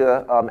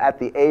Immersia at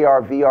the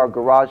AR/VR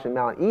garage in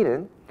Mount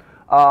Eden,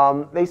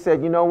 they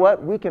said, you know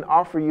what, we can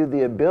offer you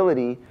the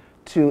ability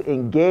to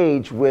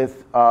engage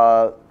with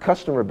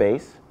customer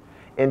base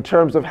in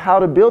terms of how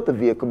to build the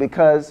vehicle,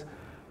 because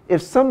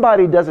if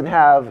somebody doesn't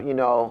have, you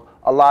know,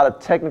 a lot of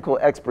technical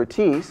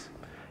expertise,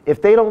 if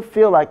they don't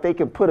feel like they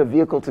can put a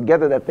vehicle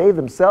together that they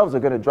themselves are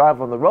going to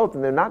drive on the road,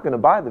 then they're not going to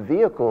buy the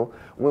vehicle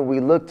when we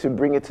look to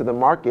bring it to the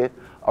market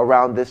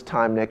around this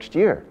time next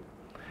year.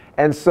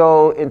 And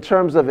so in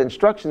terms of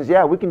instructions,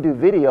 yeah, we can do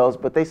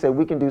videos, but they said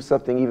we can do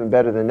something even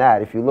better than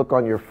that. If you look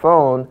on your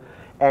phone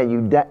and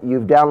you've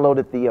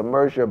downloaded the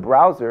Immersia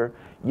browser,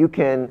 you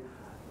can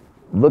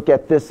look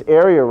at this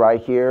area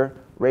right here,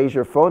 raise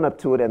your phone up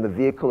to it, and the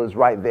vehicle is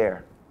right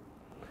there.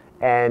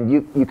 And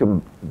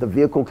the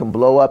vehicle can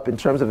blow up in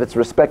terms of its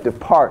respective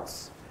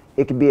parts.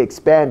 It can be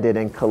expanded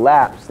and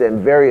collapsed, and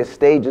various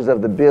stages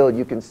of the build,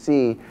 you can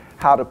see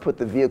how to put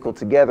the vehicle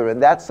together.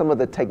 And that's some of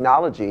the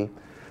technology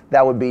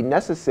that would be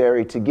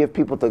necessary to give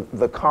people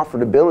the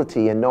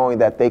comfortability in knowing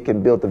that they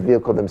can build the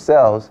vehicle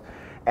themselves.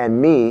 And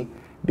me,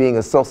 being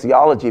a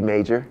sociology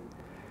major,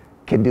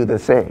 can do the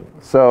same.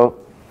 So,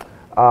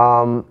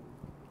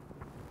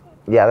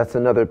 yeah, that's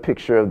another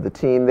picture of the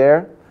team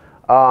there.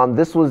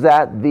 This was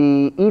at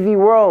the EV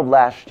World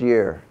last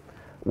year,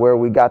 where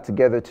we got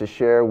together to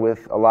share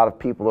with a lot of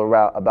people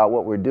about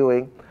what we're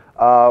doing.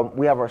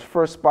 We have our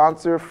first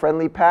sponsor,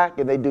 Friendly Pack,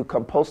 and they do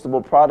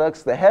compostable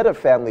products. The head of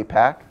Friendly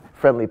Pack,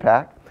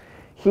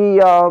 he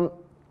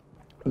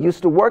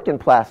used to work in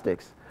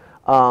plastics.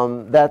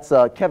 That's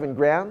Kevin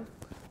Graham,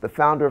 the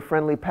founder of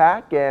Friendly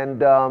Pack,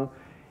 and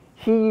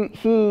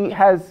he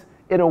has,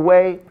 in a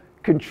way,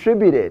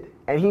 contributed,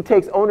 and he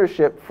takes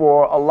ownership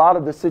for a lot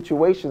of the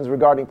situations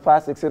regarding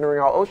plastics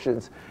entering our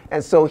oceans.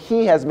 And so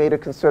he has made a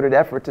concerted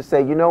effort to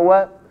say, you know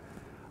what?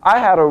 I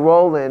had a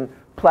role in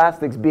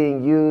plastics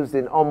being used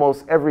in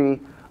almost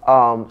every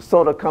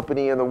soda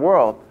company in the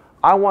world.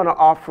 I want to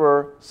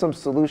offer some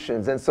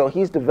solutions. And so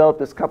he's developed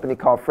this company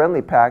called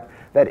Friendly Pack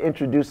that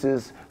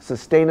introduces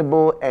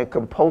sustainable and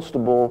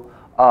compostable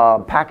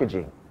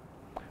packaging,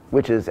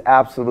 which is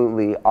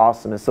absolutely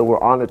awesome. And so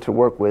we're honored to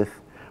work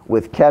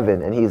with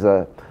Kevin, and he's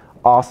an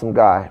awesome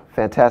guy,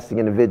 fantastic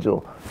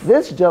individual.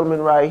 This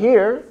gentleman right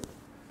here,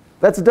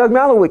 that's Doug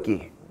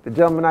Malowicki, the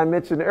gentleman I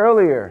mentioned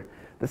earlier,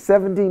 the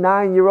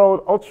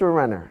 79-year-old ultra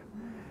runner.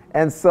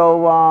 And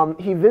so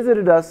he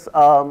visited us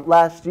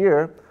last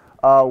year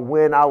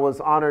when I was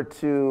honored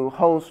to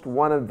host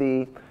one of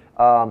the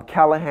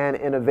Callahan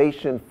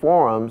Innovation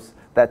Forums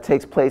that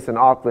takes place in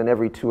Auckland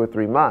every 2 or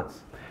 3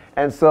 months.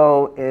 And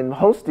so in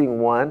hosting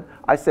one,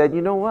 I said,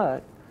 you know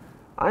what?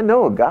 I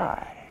know a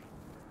guy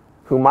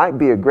who might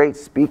be a great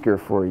speaker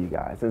for you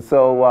guys. And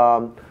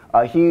so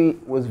he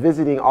was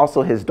visiting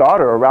also his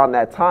daughter around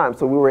that time.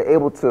 So we were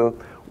able to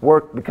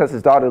work, because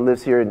his daughter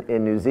lives here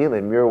in New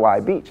Zealand,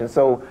 Muriwai Beach. And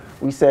so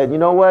we said, you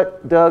know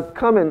what, Doug,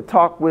 come and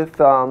talk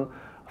with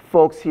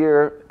folks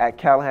here at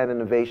Callahan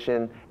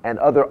Innovation and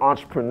other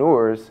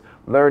entrepreneurs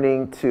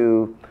learning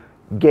to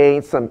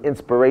gain some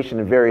inspiration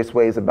in various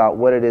ways about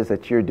what it is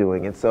that you're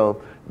doing. And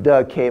so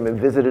Doug came and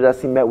visited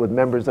us. He met with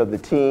members of the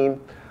team.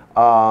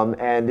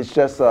 And it's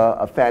just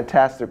a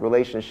fantastic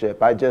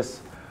relationship. I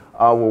just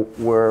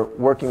were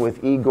working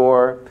with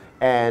Igor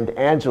and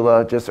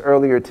Angela just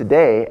earlier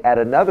today at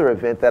another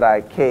event that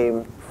I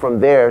came from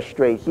there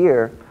straight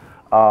here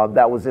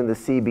that was in the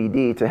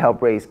CBD to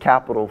help raise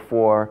capital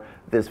for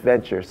this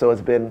venture. So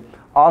it's been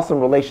awesome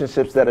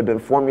relationships that have been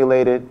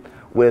formulated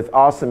with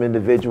awesome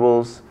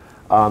individuals,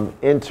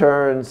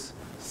 interns,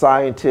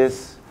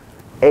 scientists,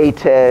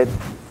 ATED.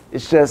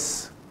 It's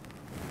just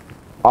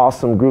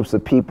awesome groups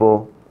of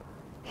people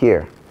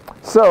here.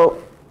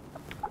 So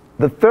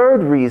the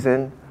third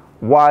reason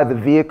why the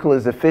vehicle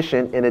is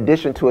efficient, in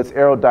addition to its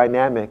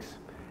aerodynamics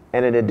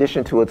and in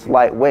addition to its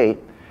lightweight,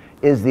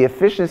 is the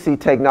efficiency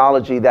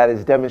technology that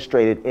is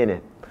demonstrated in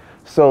it.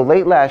 So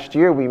late last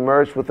year, we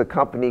merged with a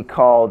company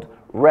called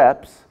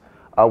REPS,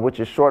 which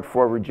is short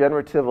for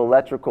Regenerative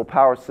Electrical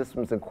Power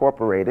Systems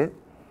Incorporated.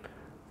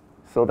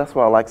 So that's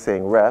why I like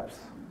saying REPS.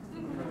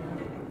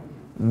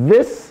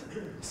 This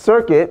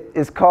circuit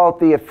is called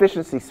the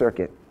efficiency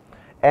circuit.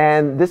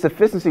 And this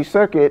efficiency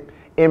circuit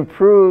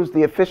improves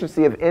the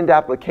efficiency of end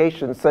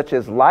applications such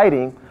as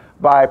lighting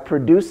by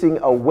producing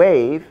a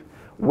wave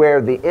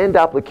where the end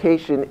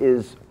application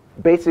is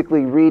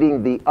basically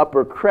reading the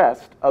upper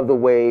crest of the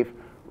wave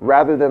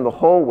rather than the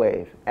whole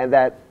wave. And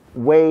that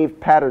wave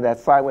pattern, that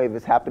sine wave,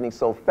 is happening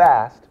so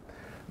fast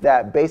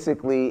that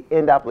basically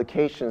end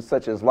applications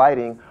such as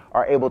lighting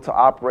are able to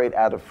operate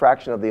at a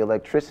fraction of the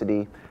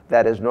electricity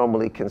that is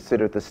normally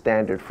considered the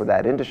standard for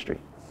that industry.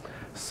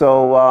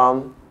 So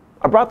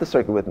I brought the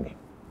circuit with me,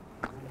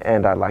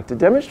 and I'd like to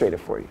demonstrate it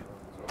for you.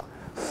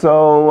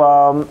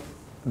 So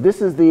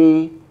this is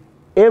the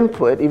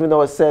input, even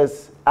though it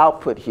says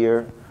output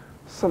here.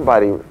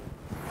 Somebody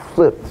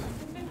flipped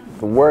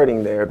the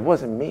wording there. It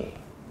wasn't me.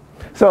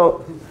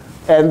 So,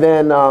 and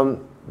then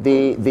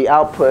the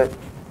output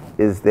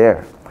is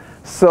there.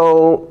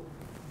 So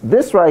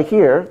this right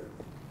here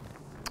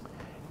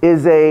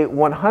is a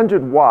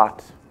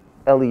 100-watt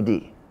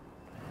LED.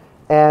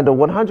 And a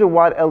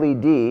 100-watt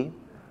LED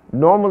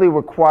normally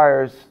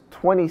requires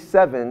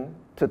 27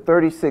 to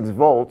 36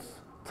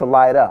 volts to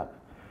light up.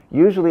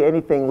 Usually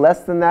anything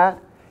less than that,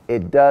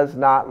 it does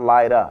not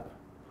light up.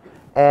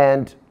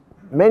 And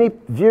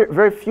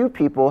very few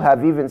people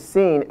have even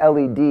seen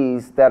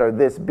LEDs that are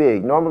this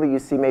big. Normally you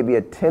see maybe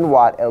a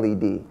 10-watt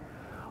LED.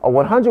 A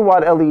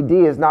 100-watt LED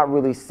is not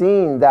really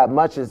seen that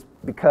much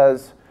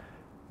because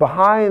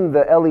behind the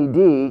LED,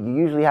 you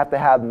usually have to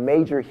have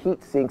major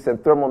heat sinks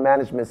and thermal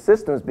management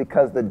systems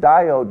because the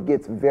diode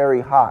gets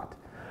very hot.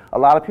 A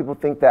lot of people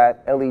think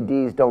that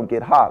LEDs don't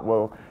get hot.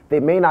 Well, they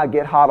may not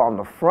get hot on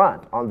the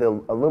front, on the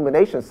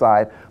illumination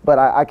side, but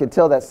I can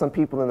tell that some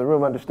people in the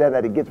room understand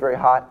that it gets very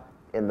hot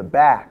in the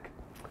back.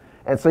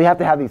 And so you have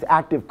to have these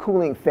active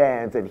cooling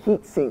fans and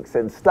heat sinks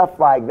and stuff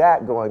like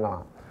that going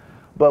on.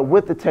 But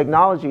with the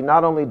technology,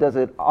 not only does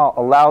it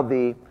allow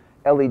the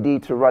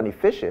LED to run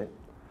efficient,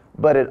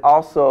 but it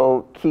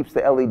also keeps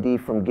the LED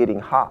from getting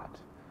hot.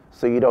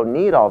 So you don't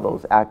need all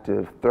those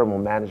active thermal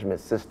management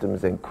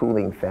systems and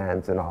cooling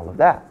fans and all of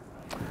that.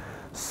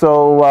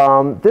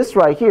 So this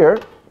right here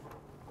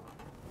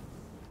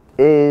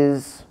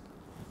is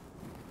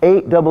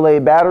 8 AA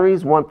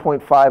batteries,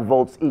 1.5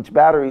 volts each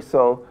battery,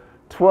 so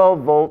 12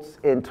 volts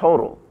in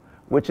total,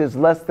 which is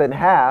less than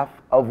half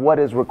of what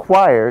is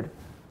required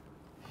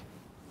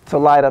to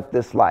light up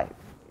this light.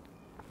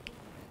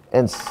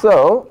 And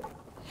so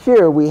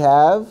here we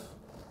have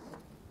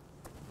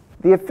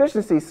the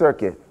efficiency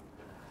circuit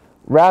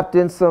wrapped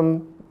in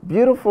some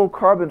beautiful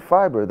carbon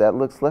fiber that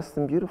looks less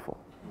than beautiful.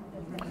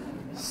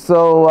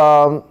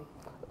 So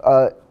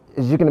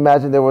as you can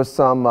imagine, there were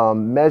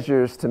some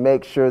measures to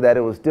make sure that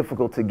it was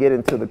difficult to get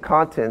into the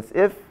contents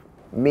if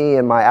me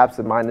and my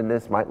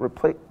absent-mindedness might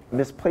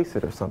misplace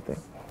it or something.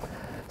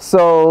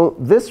 So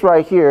this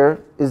right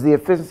here is the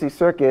efficiency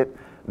circuit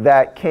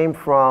that came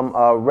from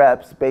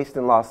REPS based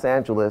in Los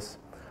Angeles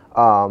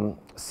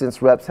since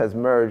REPS has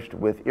merged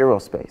with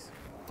Ierospace.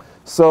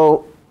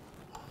 So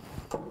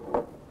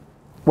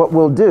what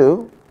we'll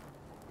do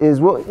is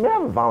may I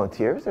have a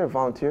volunteer? Is there a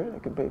volunteer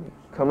that could maybe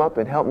come up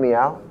and help me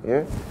out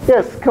here?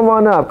 Yes, come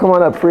on up,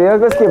 Priya.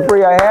 Let's give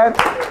Priya a hand.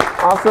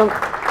 Awesome.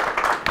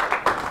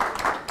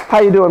 How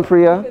you doing,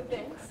 Priya? Good,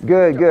 thanks.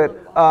 Good, good.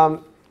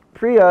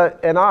 Priya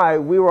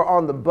and we were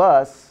on the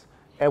bus,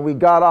 and we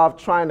got off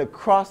trying to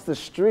cross the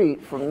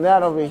street from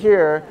that over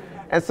here.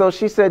 And so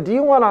she said, do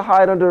you want to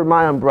hide under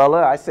my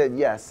umbrella? I said,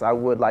 yes, I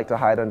would like to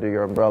hide under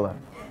your umbrella.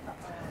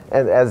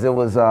 And as it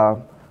was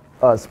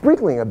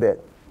sprinkling a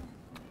bit.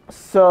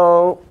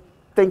 So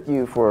thank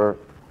you for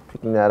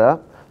picking that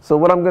up. So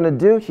what I'm going to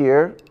do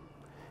here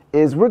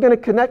is we're going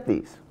to connect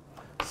these.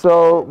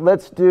 So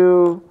let's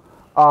do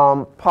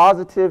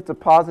positive to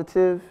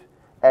positive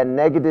and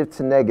negative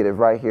to negative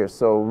right here.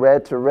 So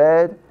red to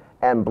red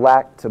and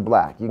black to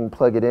black. You can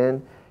plug it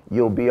in.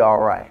 You'll be all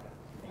right.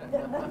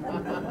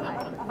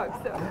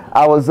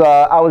 I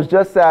was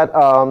just at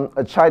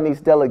a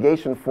Chinese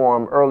delegation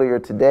forum earlier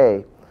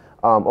today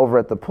over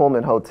at the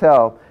Pullman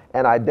Hotel,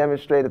 and I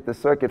demonstrated the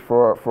circuit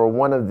for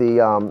one of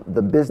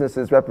the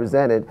businesses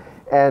represented,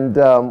 and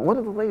one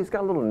of the ladies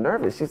got a little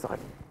nervous. She's like,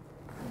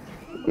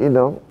 didn't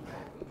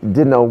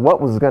know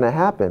what was going to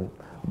happen.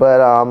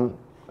 But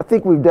I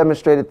think we've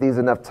demonstrated these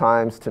enough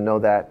times to know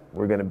that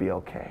we're going to be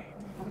okay.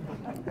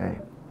 Okay.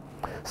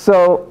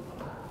 So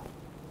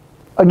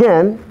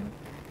again,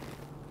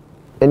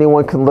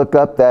 anyone can look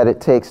up that it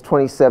takes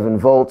 27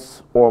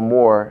 volts or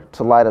more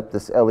to light up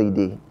this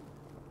LED.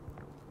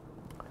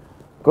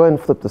 Go ahead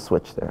and flip the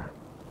switch there.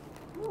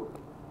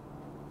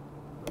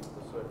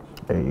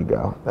 There you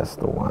go. That's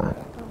the one.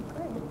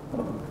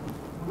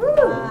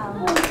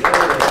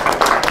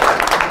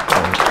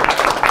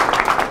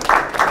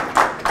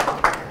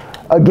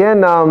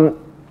 Again,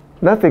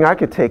 nothing I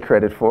could take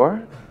credit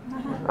for.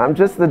 I'm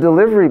just the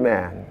delivery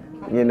man,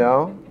 you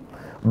know.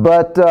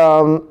 But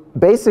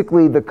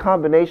basically, the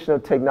combination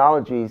of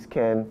technologies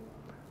can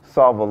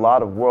solve a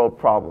lot of world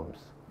problems.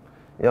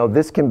 You know,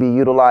 this can be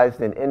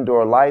utilized in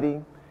indoor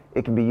lighting.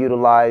 It can be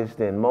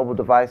utilized in mobile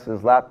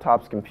devices,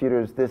 laptops,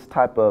 computers, this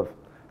type of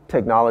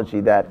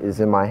technology that is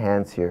in my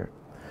hands here.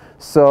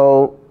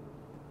 So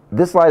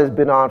this light has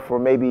been on for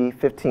maybe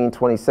 15,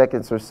 20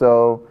 seconds or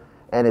so,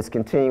 and it's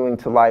continuing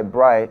to light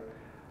bright.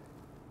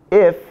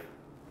 If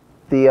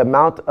the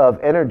amount of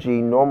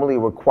energy normally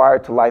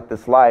required to light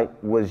this light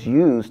was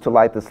used to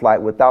light this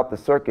light without the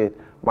circuit,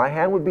 my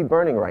hand would be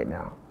burning right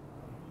now.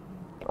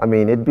 I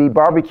mean, it'd be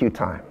barbecue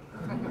time.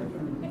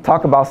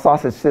 Talk about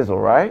sausage sizzle,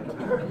 right?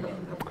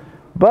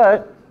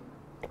 But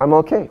I'm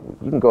okay.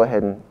 You can go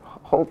ahead and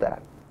hold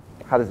that.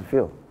 How does it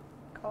feel?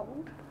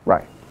 Cold.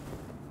 Right.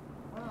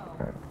 Wow.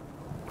 Right.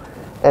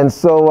 And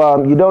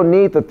so you don't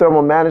need the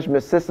thermal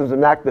management systems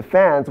and active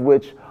fans,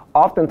 which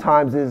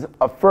oftentimes is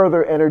a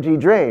further energy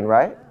drain,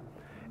 right?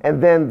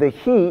 And then the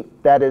heat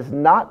that is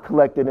not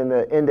collected in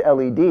the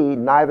LED,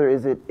 neither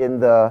is it in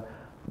the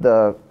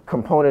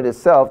component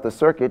itself, the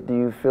circuit. Do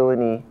you feel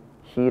any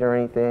heat or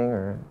anything?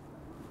 Or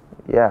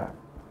yeah.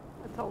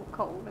 It's all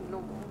cold and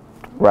normal.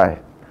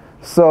 Right.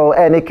 So,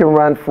 and it can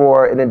run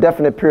for an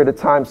indefinite period of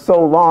time,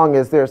 so long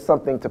as there's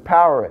something to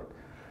power it.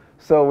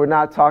 So we're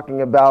not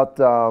talking about,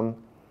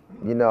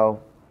 you know,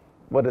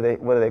 what do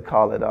they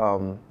call it?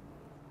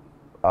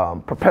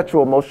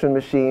 Perpetual motion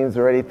machines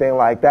or anything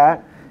like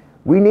that.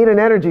 We need an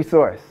energy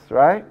source,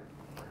 right?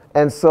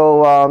 And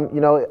so, you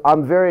know,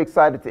 I'm very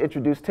excited to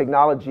introduce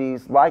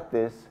technologies like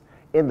this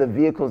in the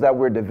vehicles that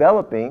we're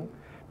developing,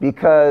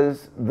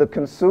 because the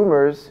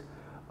consumers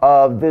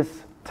of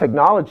this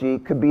technology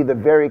could be the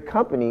very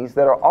companies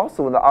that are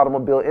also in the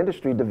automobile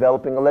industry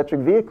developing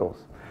electric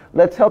vehicles.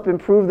 Let's help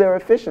improve their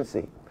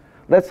efficiency.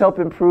 Let's help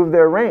improve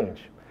their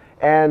range.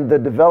 And the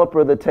developer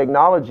of the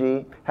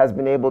technology has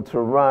been able to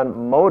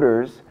run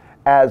motors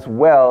as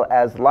well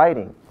as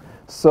lighting.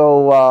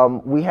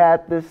 So we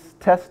had this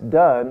test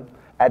done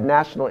at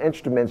National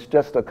Instruments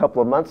just a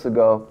couple of months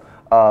ago,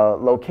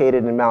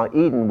 located in Mount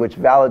Eden, which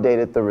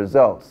validated the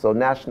results. So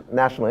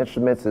National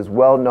Instruments is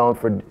well known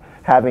for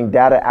having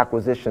data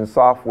acquisition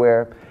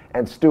software,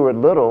 and Stuart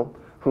Little,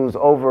 who's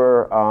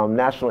over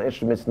National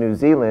Instruments New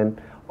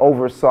Zealand,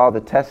 oversaw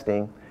the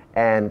testing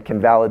and can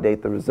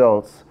validate the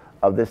results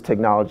of this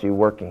technology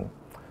working.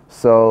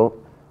 So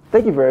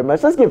thank you very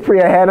much. Let's give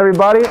Priya a hand,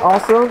 everybody.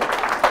 Awesome.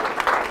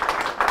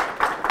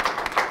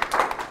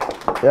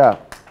 Yeah.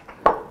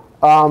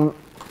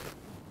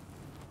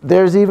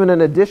 There's even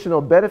an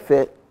additional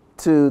benefit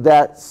to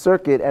that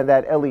circuit and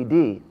that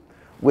LED,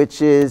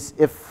 which is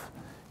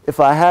if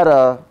I had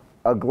a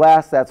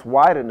glass that's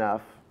wide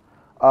enough,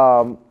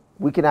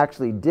 we can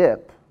actually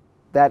dip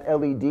that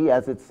LED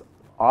as it's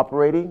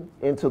operating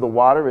into the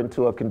water,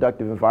 into a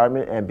conductive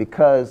environment, and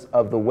because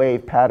of the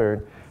wave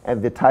pattern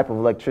and the type of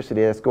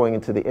electricity that's going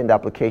into the end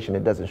application,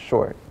 it doesn't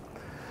short.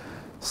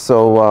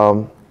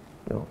 So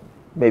you know,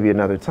 maybe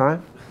another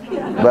time.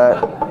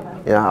 But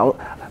you know,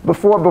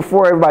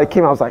 before everybody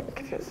came, I was like,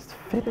 can this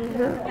fit in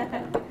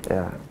here?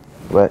 Yeah.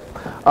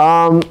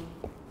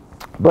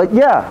 But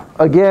yeah,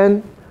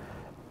 again,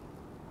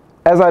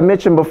 as I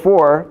mentioned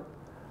before,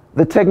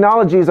 the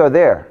technologies are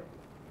there.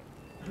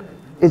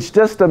 It's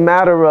just a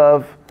matter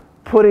of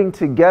putting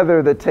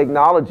together the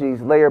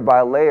technologies layer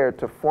by layer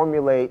to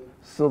formulate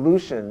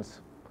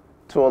solutions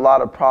to a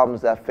lot of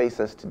problems that face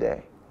us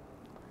today.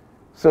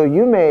 So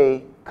you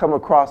may come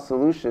across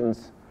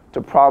solutions to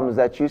problems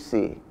that you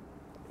see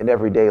in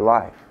everyday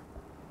life.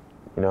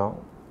 You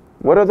know,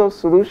 what are those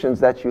solutions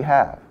that you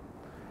have?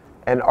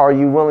 And are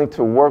you willing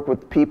to work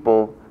with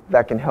people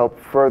that can help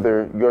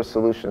further your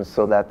solutions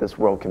so that this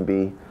world can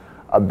be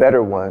a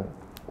better one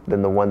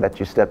than the one that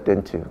you stepped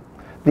into?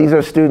 These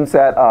are students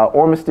at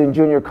Ormiston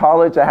Junior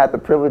College. I had the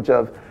privilege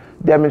of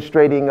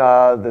demonstrating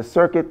the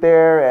circuit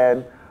there,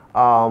 and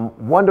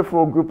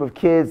wonderful group of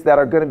kids that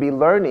are going to be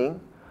learning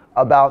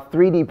about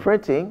 3D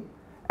printing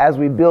as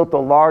we built a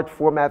large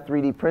format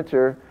 3D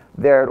printer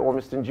there at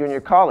Ormiston Junior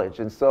College.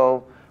 And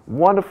so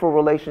wonderful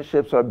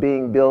relationships are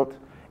being built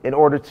in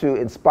order to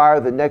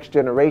inspire the next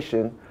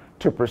generation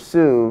to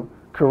pursue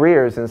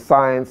careers in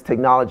science,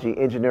 technology,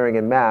 engineering,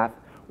 and math,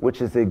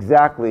 which is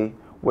exactly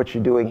what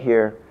you're doing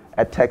here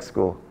at Tech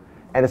School.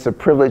 And it's a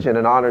privilege and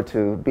an honor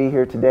to be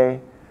here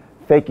today.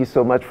 Thank you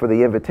so much for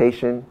the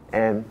invitation,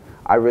 and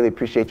I really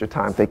appreciate your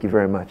time. Thank you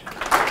very much.